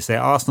more promise there.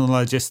 Arsenal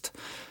are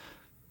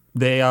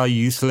they are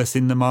useless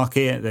in the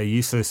market. They're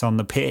useless on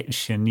the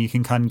pitch, and you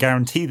can kind of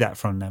guarantee that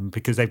from them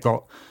because they've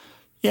got,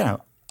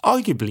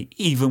 arguably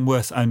even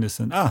worse owners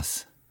than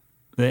us.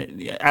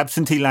 The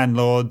absentee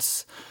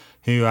landlords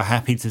who are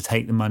happy to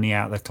take the money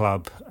out of the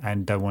club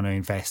and don't want to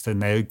invest,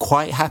 and they're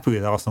quite happy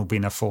with Arsenal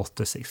being a 4th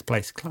to 6th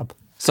place club.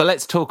 So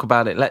let's talk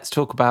about it. Let's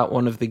talk about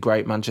one of the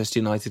great Manchester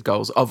United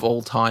goals of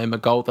all time, a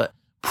goal that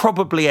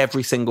probably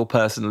every single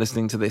person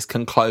listening to this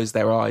can close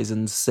their eyes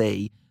and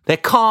see. There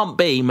can't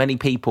be many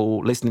people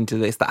listening to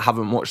this that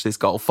haven't watched this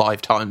goal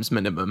 5 times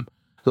minimum.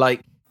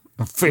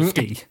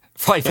 50,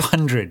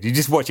 500. You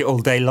just watch it all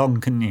day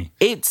long, couldn't you?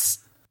 It's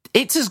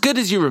as good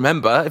as you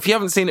remember. If you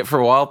haven't seen it for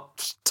a while,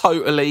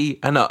 totally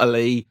and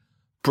utterly,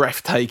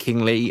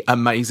 breathtakingly,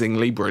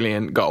 amazingly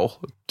brilliant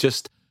goal.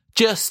 Just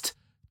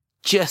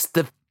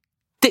the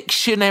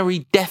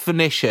dictionary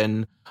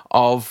definition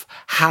of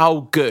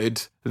how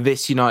good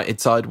this United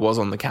side was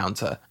on the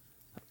counter.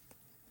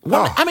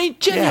 I mean,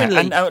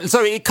 genuinely. Yeah.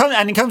 It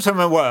comes from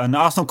an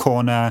Arsenal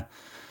corner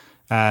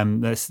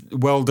that's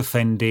well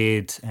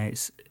defended.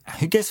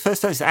 Who gets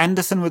first touch?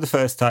 Anderson with the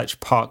first touch,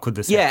 Park with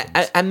the second.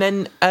 Yeah, and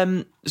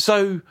then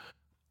so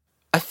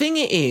I think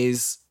it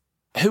is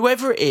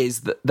whoever it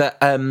is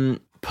that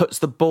puts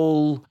the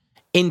ball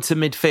into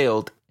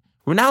midfield.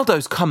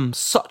 Ronaldo's come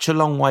such a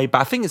long way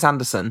back. I think it's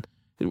Anderson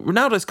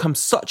Ronaldo's come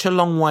such a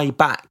long way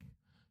back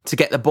to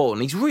get the ball,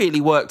 and he's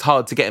really worked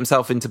hard to get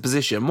himself into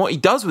position. What he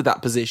does with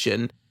that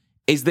position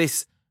is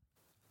this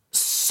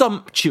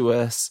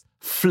sumptuous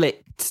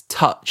flicked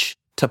touch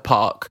to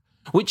Park,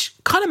 which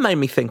kind of made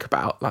me think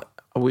about, like,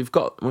 we've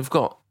got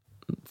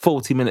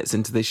 40 minutes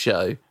into this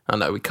show. I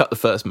know we cut the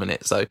first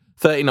minute, so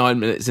 39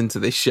 minutes into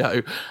this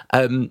show,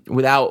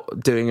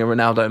 without doing a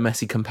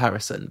Ronaldo-Messi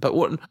comparison. But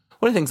one of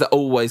the things that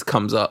always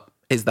comes up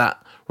is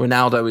that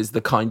Ronaldo is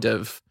the kind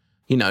of,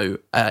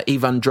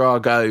 Ivan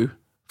Drago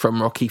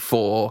from Rocky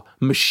IV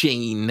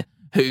machine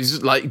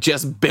who's like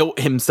just built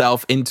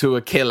himself into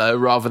a killer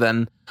rather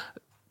than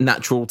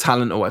natural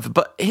talent or whatever.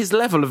 But his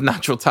level of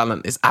natural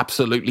talent is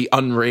absolutely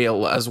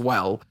unreal as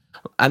well.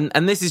 And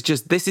this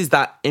is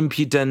that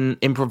impudent,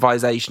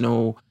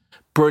 improvisational,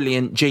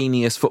 brilliant,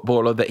 genius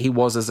footballer that he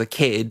was as a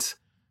kid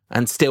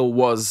and still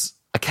was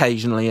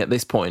occasionally at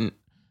this point.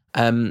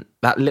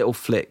 That little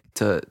flick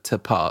to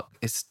Park,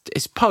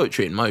 it's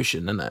poetry in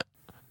motion, isn't it?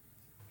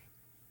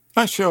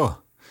 Oh, sure.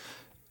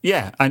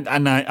 Yeah,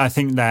 and I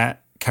think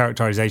that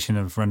characterisation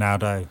of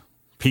Ronaldo,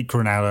 peak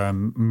Ronaldo,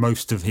 and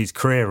most of his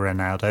career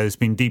Ronaldo, has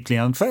been deeply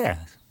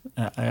unfair.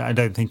 I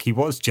don't think he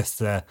was just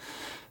the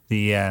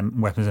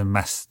weapons of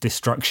mass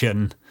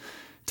destruction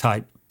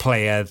type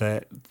player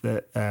that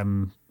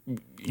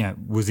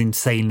was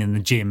insane in the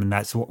gym, and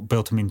that's what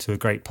built him into a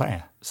great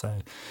player. So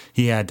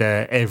he had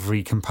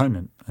every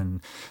component,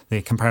 and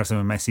the comparison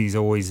with Messi is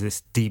always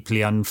this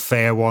deeply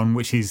unfair one,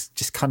 which is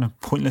just kind of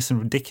pointless and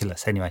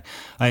ridiculous. Anyway,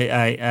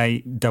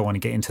 I don't want to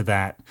get into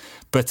that,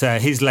 but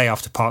his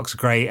layoff to Park's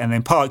great, and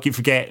then Park, you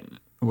forget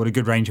what a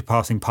good range of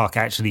passing Park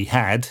actually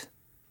had.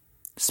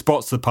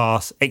 Spots the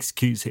pass,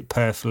 executes it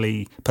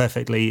perfectly.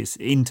 It's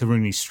into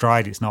Rooney's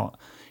stride, it's not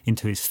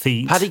into his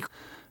feet,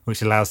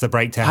 which allows the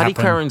break to happen.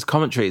 Paddy Crerand's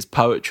commentary is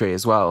poetry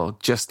as well.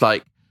 Just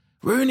like,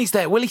 Rooney's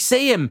there, will he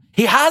see him?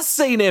 He has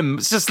seen him.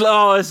 It's just,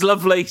 it's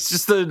lovely. It's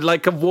just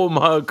like a warm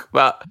hug.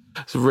 But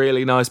it's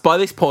really nice. By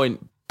this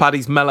point,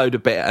 Paddy's mellowed a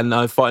bit, and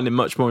I find him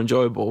much more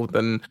enjoyable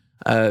than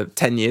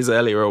 10 years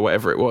earlier or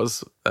whatever it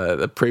was,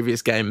 the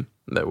previous game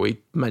that we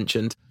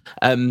mentioned.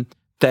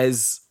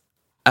 There's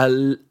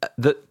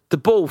the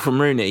ball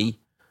from Rooney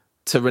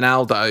to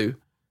Ronaldo.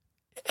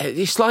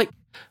 It's like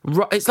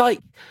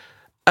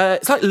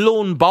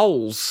lawn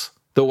bowls.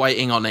 The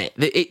waiting on it.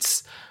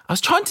 I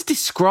was trying to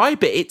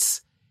describe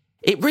it.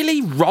 It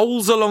really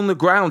rolls along the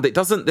ground.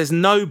 There's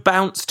no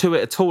bounce to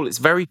it at all. It's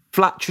very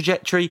flat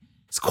trajectory.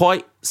 It's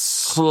quite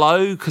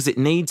slow because it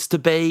needs to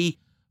be,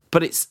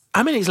 but it's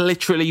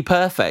literally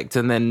perfect.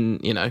 And then,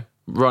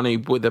 Ronnie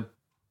with a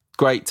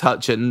great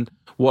touch and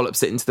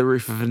wallops it into the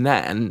roof of the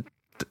net, and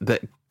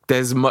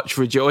there's much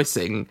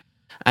rejoicing.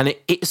 And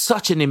it's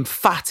such an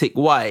emphatic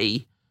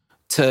way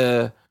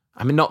to,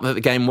 not that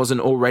the game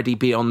wasn't already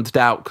beyond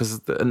doubt, because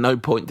at no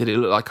point did it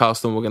look like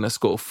Arsenal were going to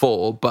score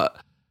 4, but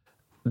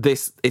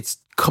it's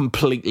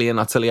completely and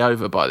utterly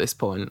over by this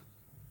point.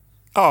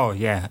 Oh,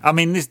 yeah.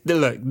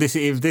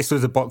 If this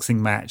was a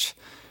boxing match,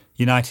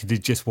 United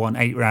had just won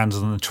 8 rounds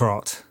on the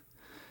trot,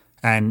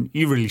 and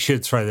you really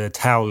should throw the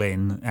towel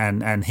in,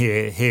 and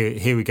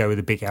here we go with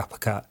a big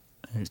uppercut.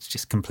 It's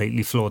just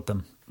completely floored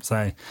them.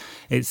 So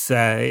it's,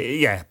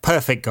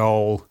 perfect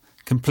goal.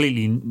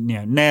 Completely,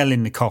 nail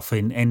in the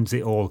coffin, ends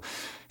it all.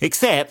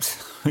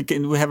 Except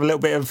we have a little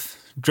bit of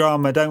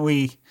drama, don't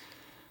we?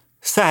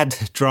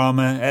 Sad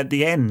drama at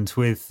the end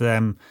with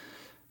Darren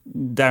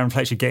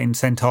Fletcher getting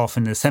sent off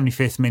in the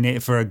 75th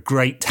minute for a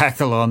great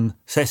tackle on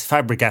Cesc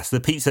Fabregas,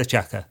 the pizza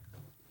chucker.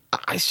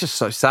 It's just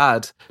so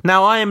sad.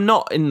 Now, I am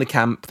not in the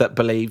camp that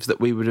believes that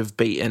we would have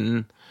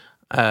beaten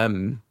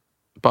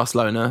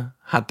Barcelona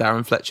had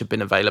Darren Fletcher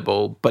been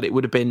available, but it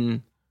would have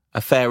been a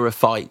fairer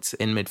fight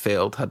in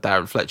midfield had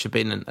Darren Fletcher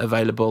been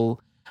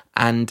available.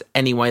 And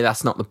anyway,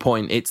 that's not the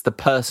point. It's the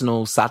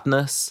personal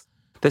sadness.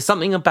 There's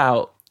something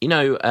about,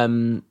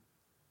 there's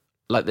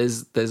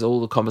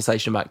all the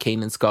conversation about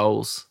Keane and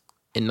Scholes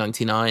in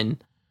 99.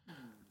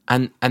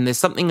 And there's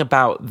something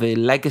about the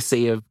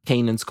legacy of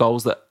Keane and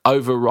Scholes that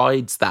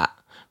overrides that.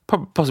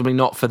 Possibly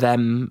not for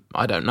them,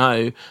 I don't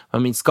know.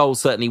 Scholes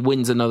certainly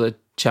wins another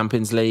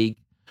Champions League.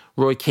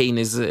 Roy Keane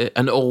is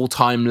an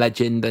all-time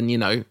legend, and,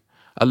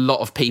 a lot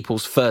of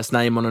people's first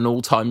name on an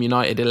all-time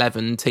United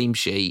 11 team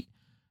sheet.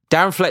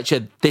 Darren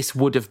Fletcher, this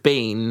would have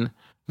been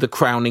the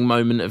crowning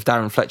moment of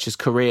Darren Fletcher's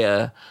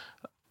career,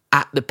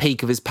 at the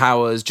peak of his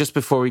powers, just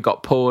before he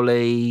got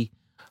poorly.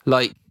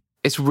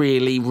 It's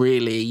really,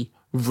 really,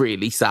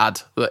 really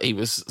sad that he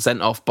was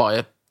sent off by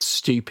a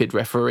stupid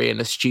referee and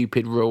a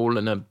stupid rule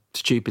and a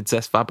stupid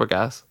Cesc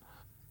Fabregas.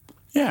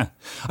 Yeah.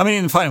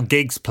 In the final,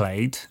 Giggs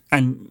played,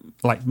 and,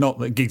 not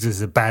that Giggs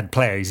is a bad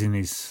player, he's in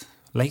his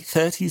late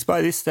 30s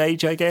by this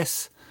stage, I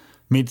guess.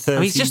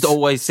 Mid-30s. He's just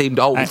always seemed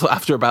old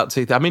after about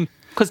 2000.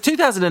 Because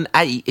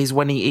 2008 is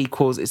when he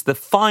equals, it's the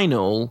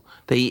final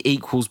that he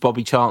equals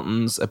Bobby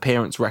Charlton's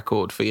appearance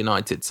record for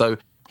United. So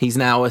he's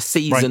now a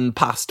season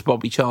past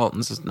Bobby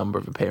Charlton's number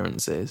of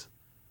appearances.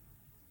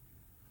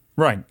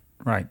 Right.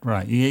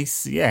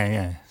 Yes,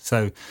 yeah.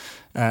 So,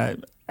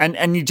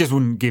 And you just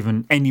wouldn't give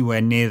him anywhere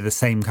near the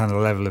same kind of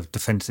level of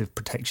defensive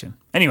protection.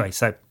 Anyway,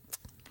 so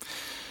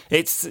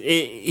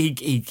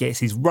he gets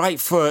his right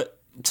foot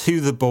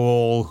to the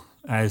ball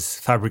as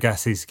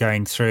Fabregas is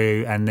going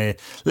through, and the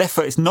left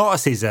foot is not a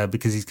scissor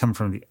because he's come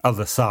from the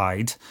other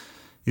side.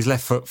 His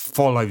left foot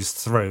follows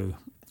through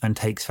and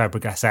takes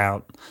Fabregas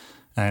out,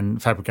 and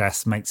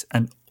Fabregas makes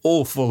an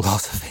awful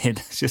lot of it.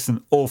 It's just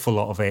an awful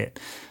lot of it.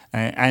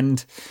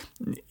 And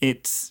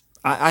it's...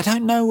 I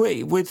don't know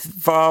with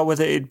VAR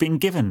whether it had been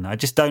given. I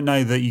just don't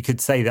know that you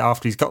could say that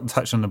after he's got the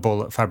touch on the ball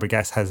that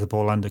Fabregas has the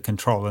ball under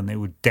control, and it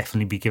would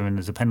definitely be given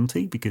as a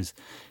penalty because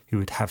he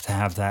would have to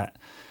have that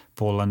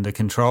ball under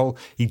control.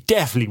 He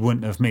definitely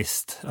wouldn't have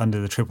missed, under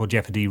the triple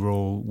jeopardy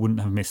rule, wouldn't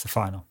have missed the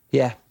final.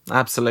 Yeah,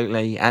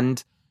 absolutely.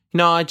 And,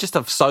 I just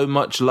have so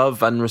much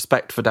love and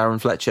respect for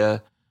Darren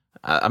Fletcher.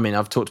 I mean,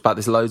 I've talked about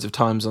this loads of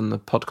times on the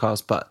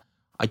podcast, but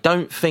I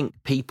don't think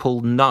people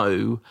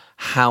know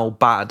how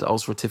bad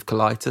ulcerative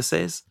colitis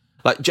is.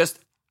 Like, just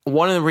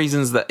one of the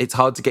reasons that it's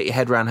hard to get your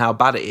head around how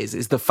bad it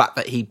is the fact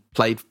that he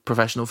played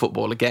professional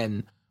football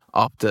again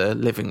after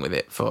living with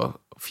it for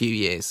a few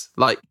years.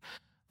 Like,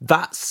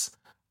 that's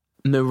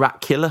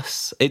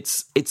miraculous. It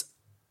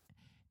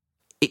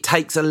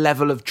takes a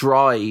level of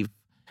drive.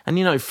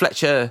 And,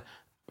 Fletcher,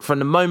 from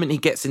the moment he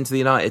gets into the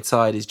United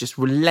side, is just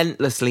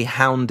relentlessly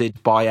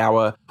hounded by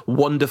our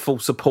wonderful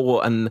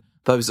support and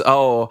those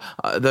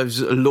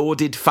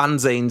lauded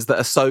fanzines that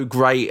are so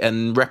great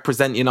and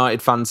represent United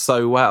fans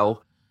so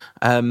well,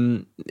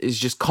 is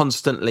just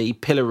constantly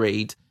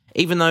pilloried,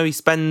 even though he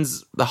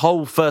spends the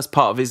whole first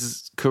part of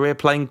his career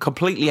playing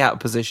completely out of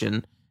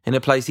position in a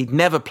place he'd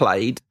never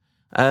played,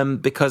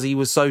 because he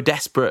was so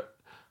desperate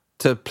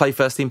to play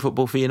first-team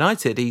football for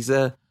United. He's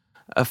a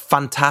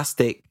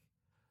fantastic...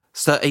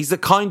 So he's the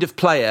kind of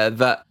player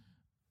that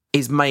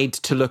is made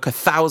to look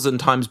 1,000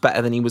 times better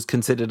than he was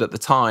considered at the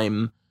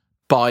time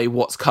by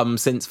what's come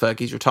since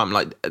Fergie's retirement.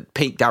 Like,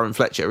 peak Darren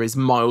Fletcher is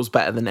miles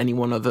better than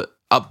anyone other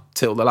up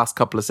till the last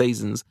couple of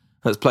seasons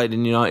that's played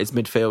in United's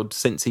midfield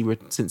since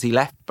he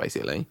left,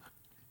 basically.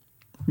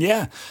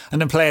 Yeah,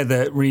 and a player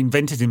that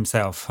reinvented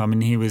himself. I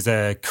mean, he was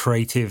a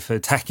creative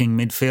attacking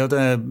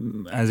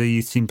midfielder as a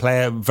youth team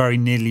player, very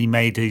nearly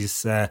made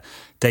his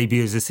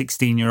debut as a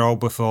 16-year-old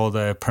before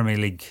the Premier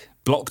League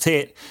blocked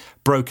it,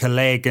 broke a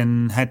leg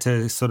and had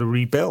to sort of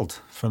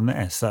rebuild from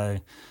there. So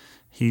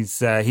he's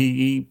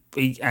he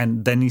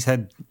and then he's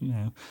had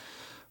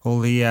all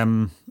the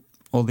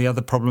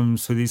other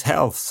problems with his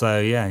health. So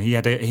yeah, he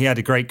had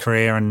a great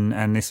career,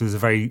 and this was a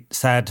very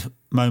sad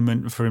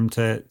moment for him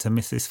to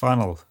miss this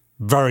final,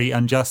 very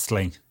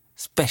unjustly,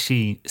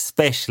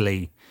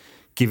 especially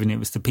given it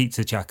was the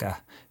pizza chucker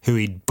who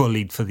he'd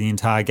bullied for the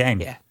entire game.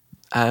 Yeah,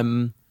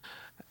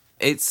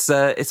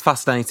 it's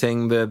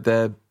fascinating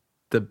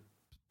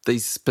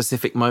these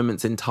specific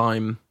moments in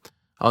time.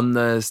 On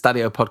the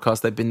Stadio podcast,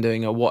 they've been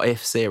doing a what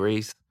if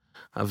series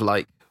of,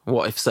 like,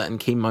 what if certain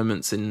key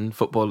moments in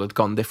football had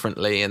gone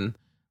differently, and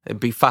it'd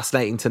be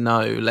fascinating to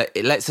know.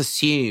 Let's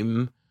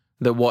assume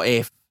that what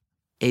if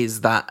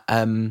is that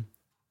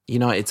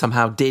United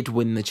somehow did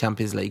win the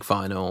Champions League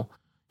final.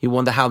 You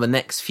wonder how the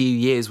next few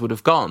years would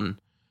have gone,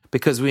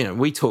 because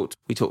we talked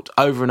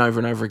over and over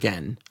and over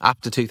again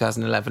after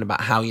 2011 about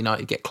how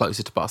United get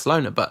closer to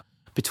Barcelona, but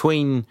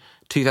between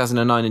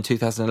 2009 and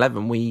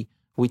 2011, we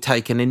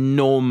take an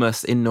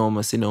enormous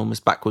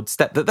backward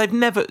step that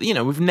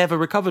we've never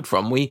recovered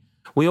from. We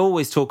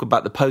always talk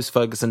about the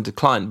post-Ferguson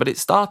decline, but it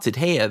started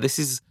here. This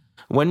is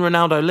when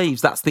Ronaldo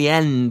leaves. That's the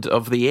end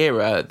of the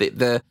era.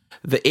 The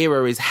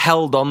era is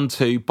held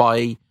onto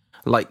by,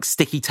 like,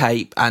 sticky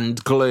tape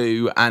and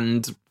glue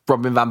and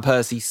Robin van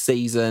Persie's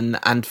season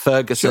and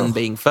Ferguson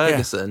being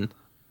Ferguson. Yeah.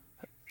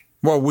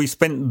 Well, we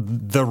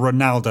spent the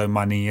Ronaldo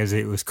money, as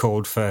it was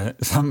called, for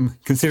some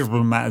considerable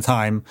amount of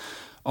time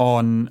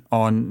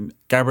on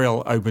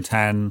Gabriel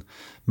Obertan,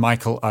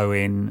 Michael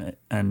Owen,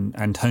 and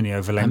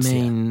Antonio Valencia.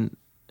 I mean,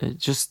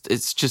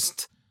 it's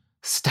just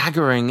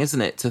staggering,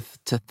 isn't it,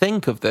 to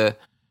think of the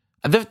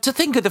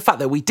fact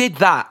that we did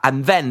that,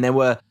 and then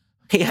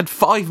he had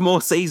 5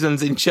 more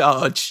seasons in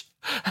charge,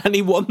 and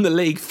he won the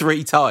league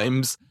 3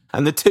 times,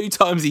 and the 2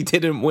 times he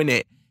didn't win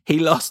it, he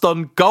lost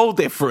on goal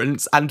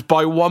difference and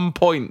by 1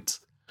 point.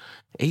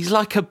 He's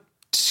like a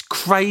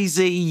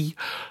crazy...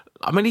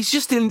 I mean, it's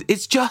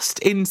just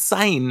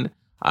insane.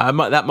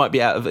 That might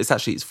be out of...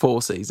 It's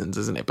 4 seasons,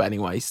 isn't it? But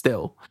anyway,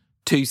 still.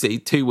 2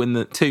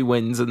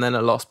 wins and then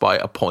a loss by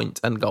a point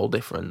and goal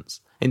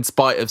difference, in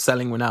spite of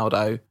selling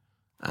Ronaldo.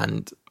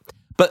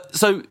 But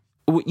so,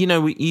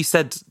 you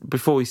said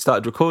before we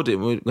started recording,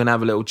 we're going to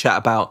have a little chat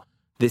about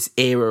this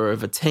era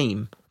of a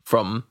team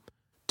from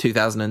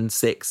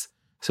 2006.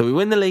 So we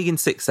win the league in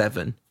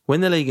 6-7,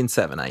 win the league in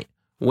 7-8,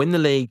 win the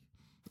league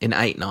in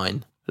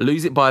 8-9,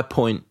 lose it by a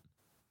point.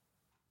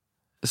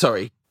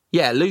 Sorry.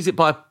 Yeah, lose it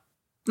by...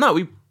 No,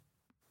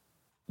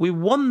 we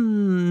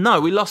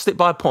lost it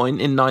by a point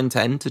in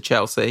 9-10 to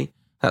Chelsea.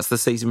 That's the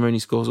season Rooney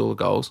scores all the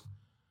goals.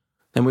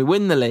 Then we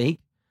win the league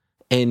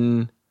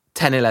in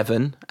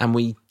 10-11 and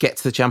we get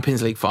to the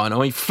Champions League final.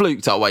 We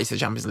fluked our way to the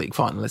Champions League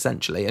final,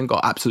 essentially, and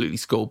got absolutely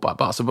schooled by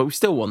Barca, but we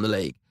still won the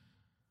league.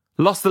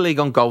 Lost the league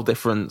on goal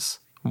difference.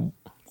 Well,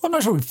 I'm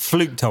not sure we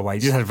fluked our way.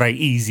 Just had a very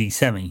easy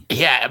semi.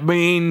 Yeah, I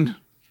mean,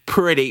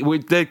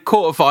 with the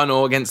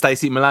quarterfinal against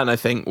AC Milan, I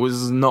think,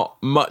 was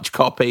not much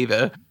cop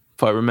either.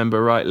 If I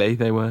remember rightly,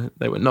 they were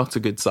not a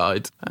good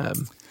side.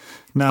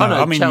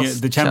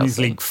 The Champions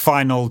League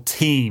final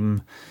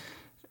team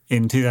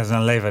in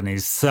 2011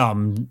 is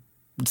some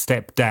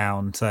step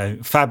down. So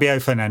Fabio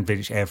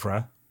Fernandovich,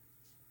 Evra,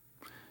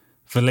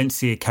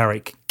 Valencia,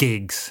 Carrick,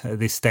 Giggs, at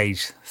this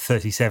stage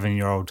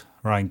 37-year-old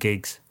Ryan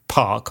Giggs,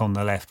 Park on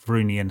the left,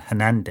 Rooney and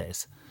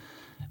Hernandez.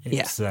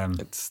 It's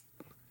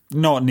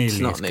not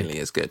nearly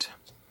as good.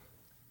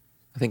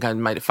 I think I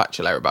made a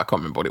factual error, but I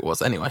can't remember what it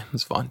was. Anyway,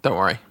 it's fine. Don't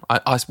worry.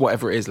 I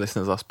whatever it is,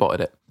 listeners, I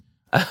spotted it.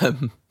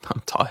 I'm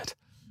tired.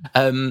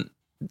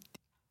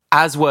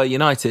 As were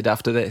United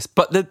after this.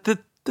 But the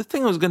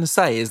thing I was going to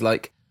say is,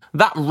 like,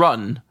 that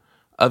run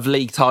of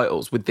league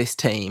titles with this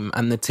team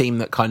and the team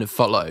that kind of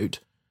followed,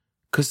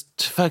 because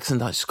Ferguson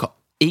just got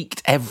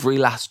eked every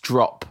last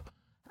drop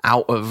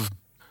out of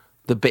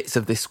the bits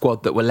of this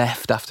squad that were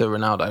left after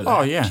Ronaldo left.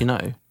 Oh, yeah. You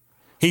know?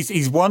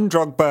 He's one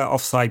Drogba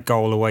offside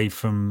goal away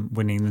from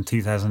winning the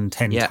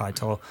 2010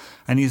 title,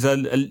 and he's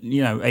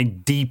a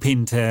deep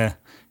into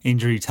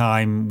injury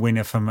time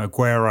winner from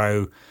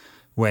Aguero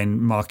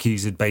when Mark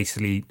Hughes had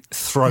basically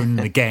thrown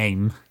the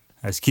game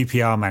as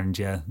QPR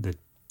manager, the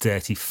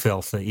dirty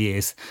filth that he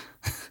is,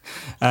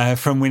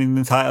 from winning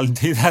the title in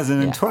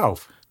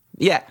 2012.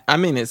 Yeah, I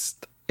mean, it's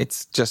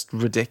just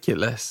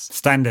ridiculous.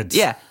 Standards.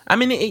 Yeah, I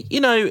mean,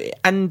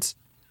 and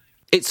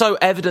it's so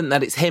evident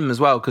that it's him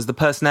as well, because the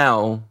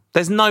personnel,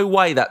 there's no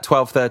way that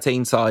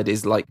 12-13 side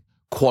is, like,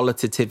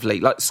 qualitatively,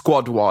 like,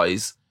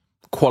 squad-wise,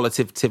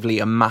 qualitatively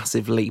a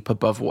massive leap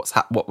above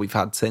what we've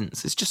had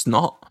since. It's just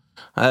not.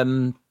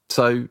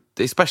 So,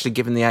 especially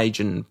given the age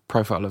and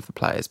profile of the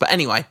players. But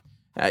anyway,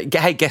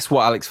 hey, guess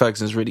what? Alex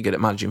Ferguson's really good at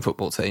managing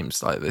football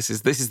teams. Like, this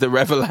is the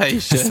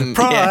revelation.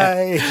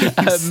 Surprise!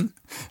 Yeah.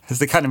 It's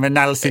the kind of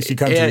analysis you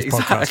come to this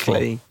podcast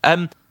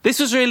for. This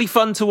was really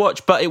fun to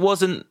watch, but it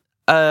wasn't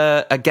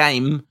a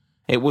game.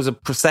 It was a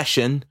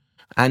procession,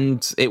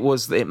 and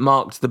it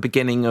marked the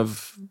beginning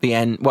of the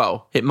end.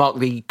 Well, it marked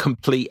the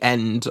complete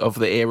end of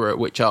the era at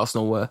which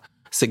Arsenal were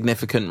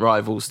significant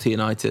rivals to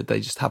United. They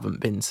just haven't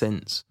been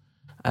since.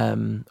 I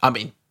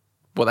mean,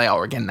 well, they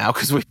are again now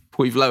because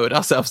we've lowered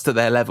ourselves to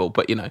their level.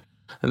 But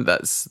and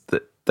that's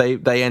that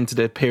they entered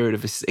a period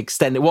of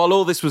extended. While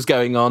all this was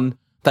going on,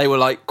 they were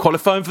like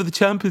qualifying for the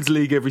Champions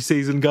League every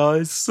season,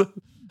 guys.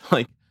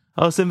 Like,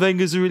 Arsene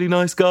Wenger's a really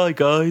nice guy,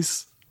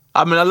 guys.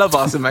 I mean, I love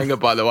Arsene Wenger,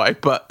 by the way,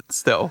 but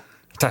still.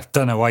 I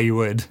don't know why you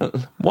would.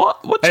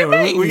 What do you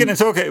mean? We're going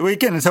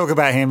to talk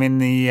about him in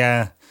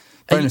the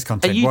bonus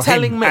content. Are you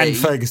telling me? And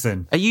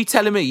Ferguson. Are you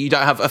telling me you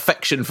don't have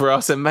affection for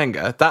Arsene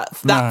Wenger?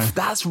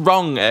 That's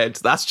wrong, Ed.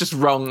 That's just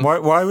wrong.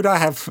 Why would I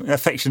have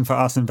affection for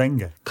Arsene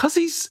Wenger?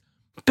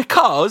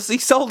 Because he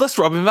sold us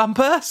Robin van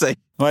Persie.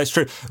 Well, it's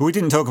true. We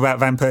didn't talk about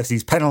Van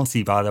Persie's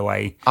penalty, by the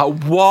way. Oh,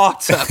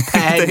 what a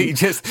pen!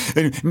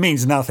 It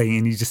means nothing,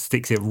 and he just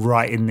sticks it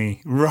right in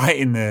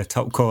the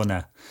top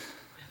corner.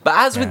 But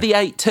as with the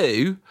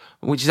 8-2,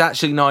 which is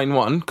actually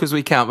 9-1, because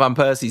we count Van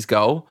Persie's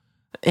goal,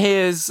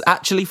 here's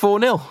actually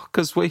 4-0,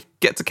 because we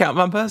get to count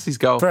Van Persie's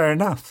goal. Fair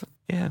enough.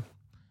 Yeah.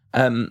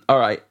 All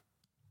right.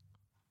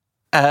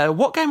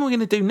 What game are we going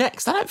to do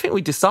next? I don't think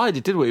we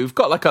decided, did we? We've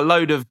got like a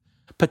load of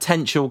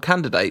potential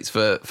candidates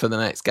for the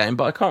next game,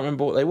 but I can't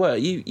remember what they were.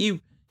 You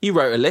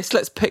wrote a list.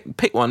 Let's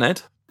pick one,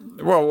 Ed.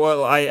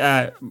 Well,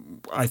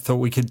 I thought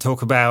we could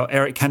talk about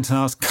Eric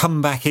Cantona's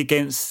comeback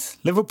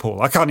against Liverpool.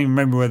 I can't even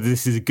remember whether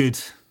this is a good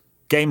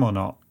game or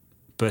not,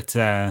 but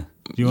do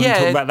you want to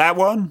talk about that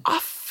one? I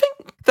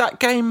think that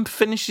game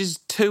finishes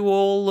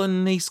 2-2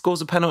 and he scores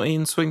a penalty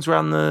and swings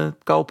around the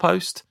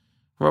goalpost.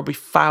 Robbie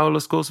Fowler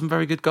scores some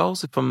very good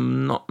goals, if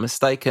I'm not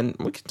mistaken.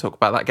 We can talk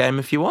about that game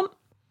if you want.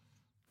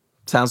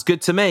 Sounds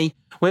good to me.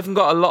 We haven't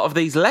got a lot of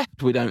these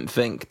left, we don't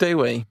think, do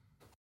we?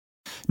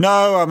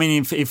 No, I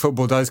mean, if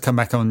football does come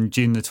back on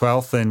June the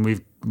 12th, then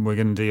we're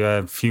going to do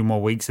a few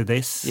more weeks of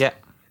this. Yeah.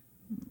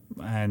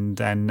 And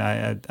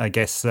I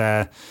guess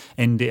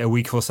end it a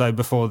week or so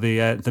before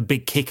the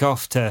big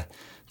kick-off to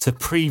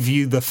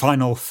preview the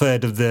final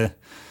third of the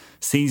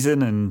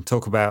season and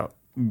talk about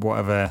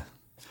whatever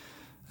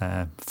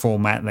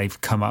format they've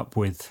come up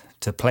with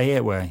to play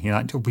it, where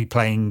United will be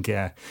playing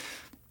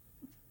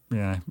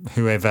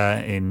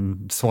whoever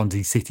in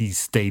Swansea City's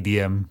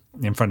stadium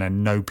in front of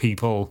no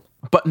people.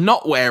 But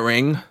not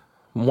wearing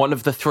one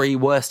of the 3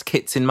 worst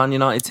kits in Man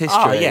United's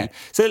history. Oh, yeah.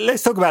 So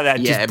let's talk about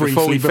that just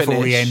briefly before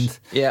we end.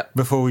 Yeah.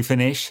 Before we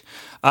finish.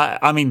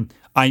 I mean,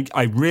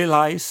 I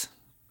realise,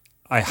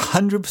 I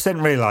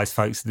 100% realise,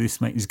 folks,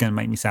 this is going to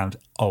make me sound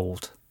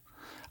old.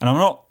 And I'm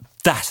not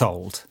that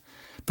old,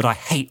 but I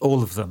hate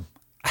all of them.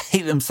 I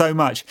hate them so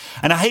much.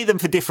 And I hate them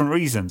for different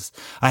reasons.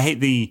 I hate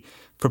the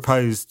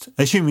proposed,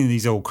 assuming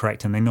these are all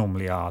correct, and they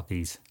normally are,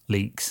 these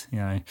leaks,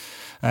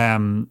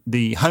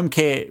 the home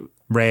kit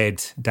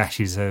red,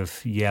 dashes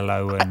of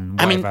yellow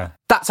and I whatever. mean,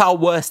 that's our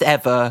worst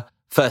ever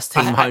first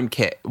team home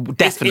kit.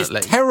 Definitely.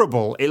 It's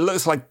terrible. It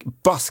looks like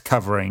bus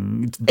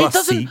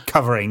seat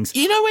coverings.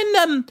 You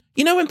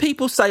know when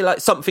people say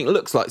like something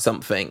looks like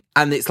something,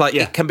 and it's like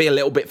it can be a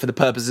little bit for the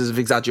purposes of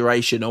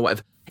exaggeration or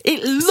whatever.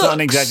 It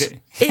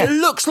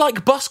looks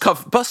like bus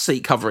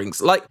seat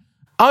coverings. Like,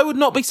 I would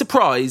not be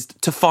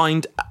surprised to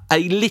find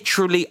a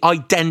literally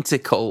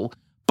identical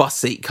bus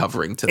seat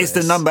covering to this.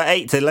 It's the number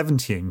 8 to 11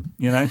 tune,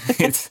 you know?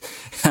 It's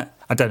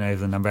I don't know if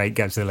the number 8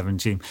 goes to 11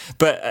 tune,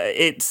 but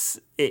it's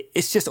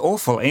just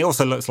awful. It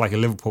also looks like a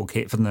Liverpool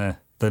kit from the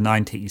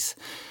 90s.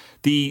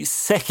 The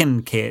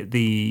second kit,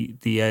 the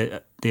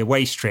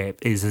away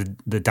strip, is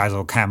the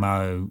Dazzle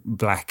camo,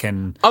 black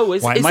and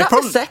white. Is that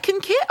the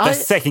second kit? The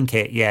second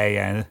kit,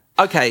 yeah.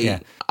 Okay, yeah.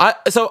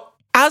 So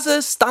as a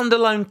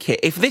standalone kit,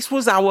 if this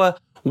was our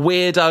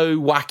weirdo,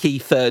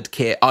 wacky third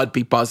kit, I'd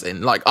be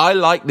buzzing. Like, I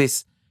like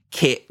this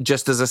kit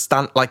just as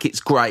a like, it's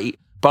great.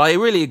 But I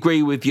really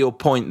agree with your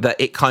point that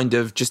it kind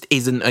of just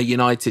isn't a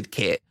United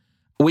kit,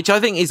 which I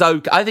think is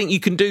okay. I think you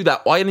can do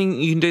that. I think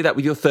you can do that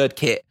with your third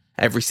kit.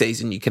 Every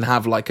season you can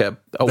have like the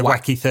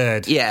wacky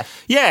third.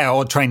 Yeah,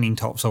 or training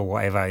tops or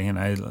whatever, you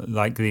know,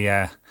 like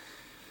the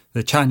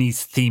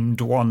Chinese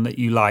themed one that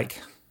you like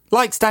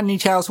Stanley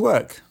Chow's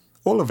work,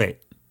 all of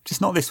it,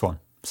 just not this one.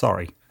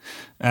 Sorry.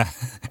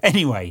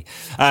 Anyway,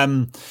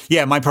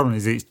 my problem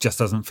is it just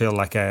doesn't feel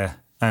like a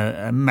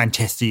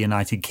Manchester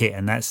United kit,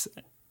 and that's,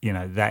 you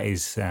know, that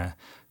is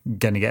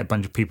going to get a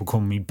bunch of people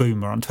calling me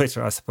boomer on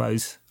Twitter, I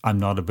suppose. I'm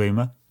not a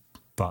boomer,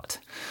 but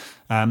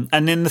and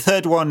then the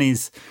third one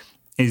is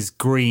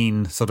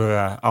green, sort of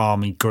a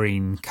army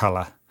green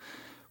colour,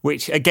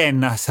 which,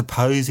 again, I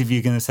suppose if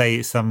you're going to say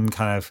it's some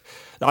kind of,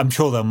 I'm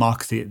sure they'll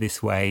market it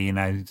this way, you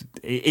know.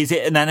 Is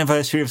it an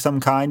anniversary of some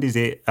kind? Is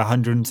it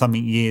 100 and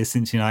something years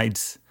since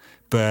United's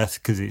birth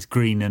because it's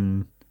green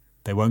and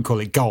they won't call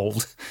it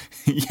gold,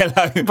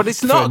 yellow? But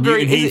it's not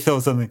green. Heath or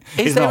something.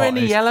 Is there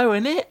any yellow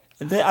in it?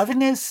 I think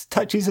there's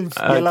touches of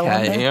yellow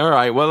on there. Okay, all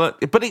right. Well,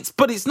 but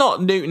it's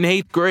not Newton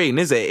Heath green,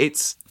 is it?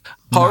 It's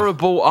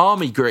horrible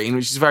army green,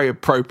 which is very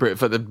appropriate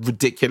for the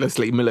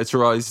ridiculously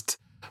militarised.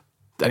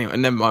 Anyway,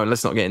 never mind.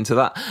 Let's not get into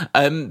that.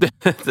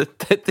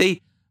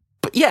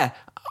 But yeah,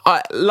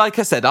 like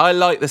I said, I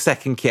like the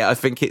second kit. I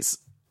think it's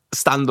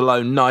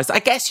standalone, nice. I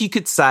guess you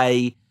could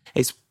say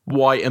it's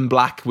white and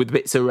black with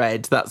bits of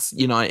red. That's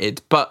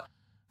United, but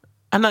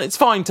and it's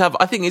fine to have.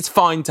 I think it's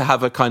fine to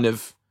have a kind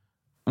of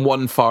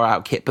one far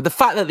out kit. But the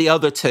fact that the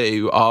other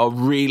two are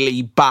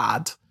really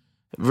bad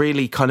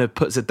really kind of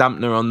puts a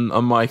dampener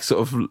on my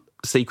sort of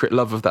secret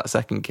love of that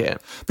second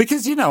kit.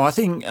 Because, you know, I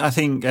think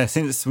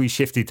since we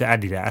shifted to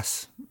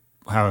Adidas,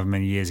 however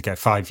many years ago,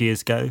 5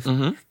 years ago,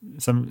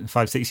 some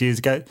 5-6 years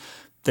ago,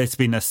 there's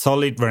been a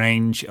solid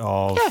range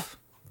of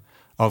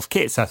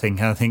kits, I think.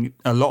 And I think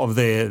a lot of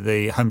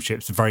the home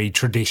strips are very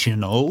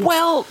traditional.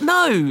 Well,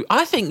 no,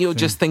 I think you're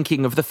just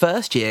thinking of the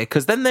first year,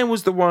 because then there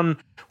was the one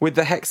with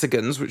the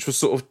hexagons, which was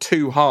sort of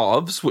two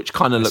halves, which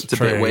kind of looked a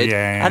bit weird.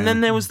 Yeah. And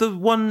then there was the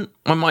one,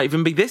 it might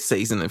even be this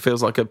season, it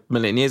feels like a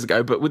million years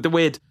ago, but with the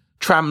weird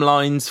tram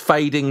lines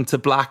fading to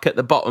black at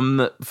the bottom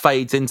that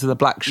fades into the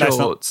black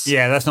shorts.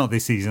 That's not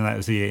this season. That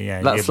was the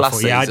year That's before. last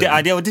season. Yeah,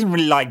 I didn't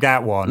really like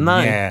that one. No.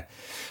 Yeah,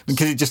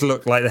 because it just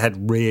looked like they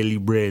had really,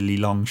 really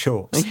long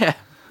shorts. Yeah.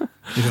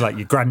 It was like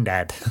your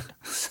granddad.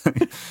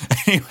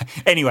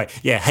 Anyway,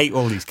 hate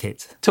all these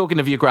kits. Talking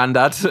of your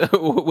granddad,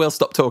 we'll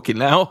stop talking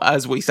now,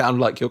 as we sound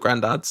like your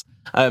granddads.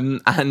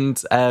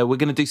 And we're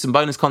going to do some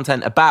bonus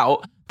content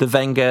about the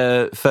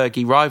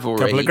Wenger-Fergie rivalry.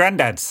 Couple of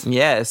granddads.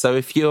 Yeah, so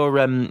if you're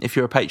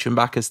a patron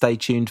backer, stay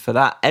tuned for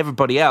that.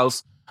 Everybody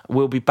else,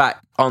 we'll be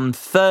back on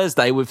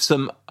Thursday with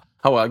some.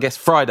 I guess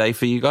Friday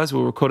for you guys.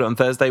 We'll record it on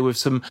Thursday with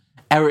some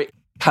Eric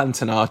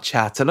Cantona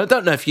chat. And I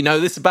don't know if you know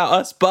this about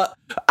us, but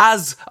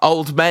as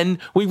old men,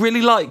 we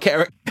really like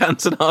Eric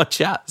Cantona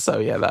chat. So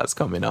yeah, that's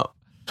coming up.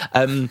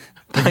 Looking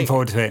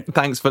forward to it.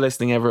 Thanks for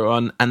listening,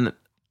 everyone, and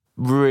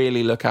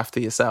really look after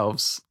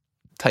yourselves.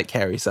 Take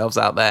care of yourselves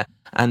out there,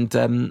 and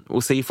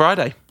we'll see you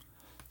Friday.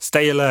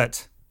 Stay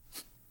alert.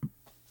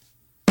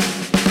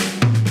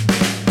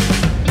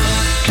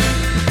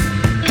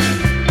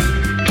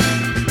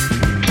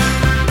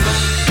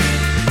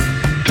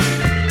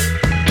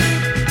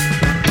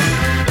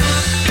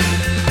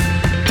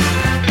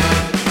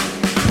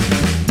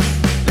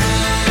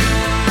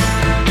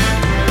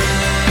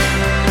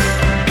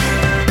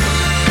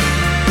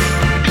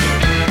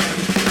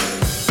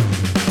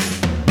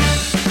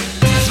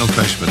 No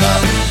question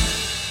about that.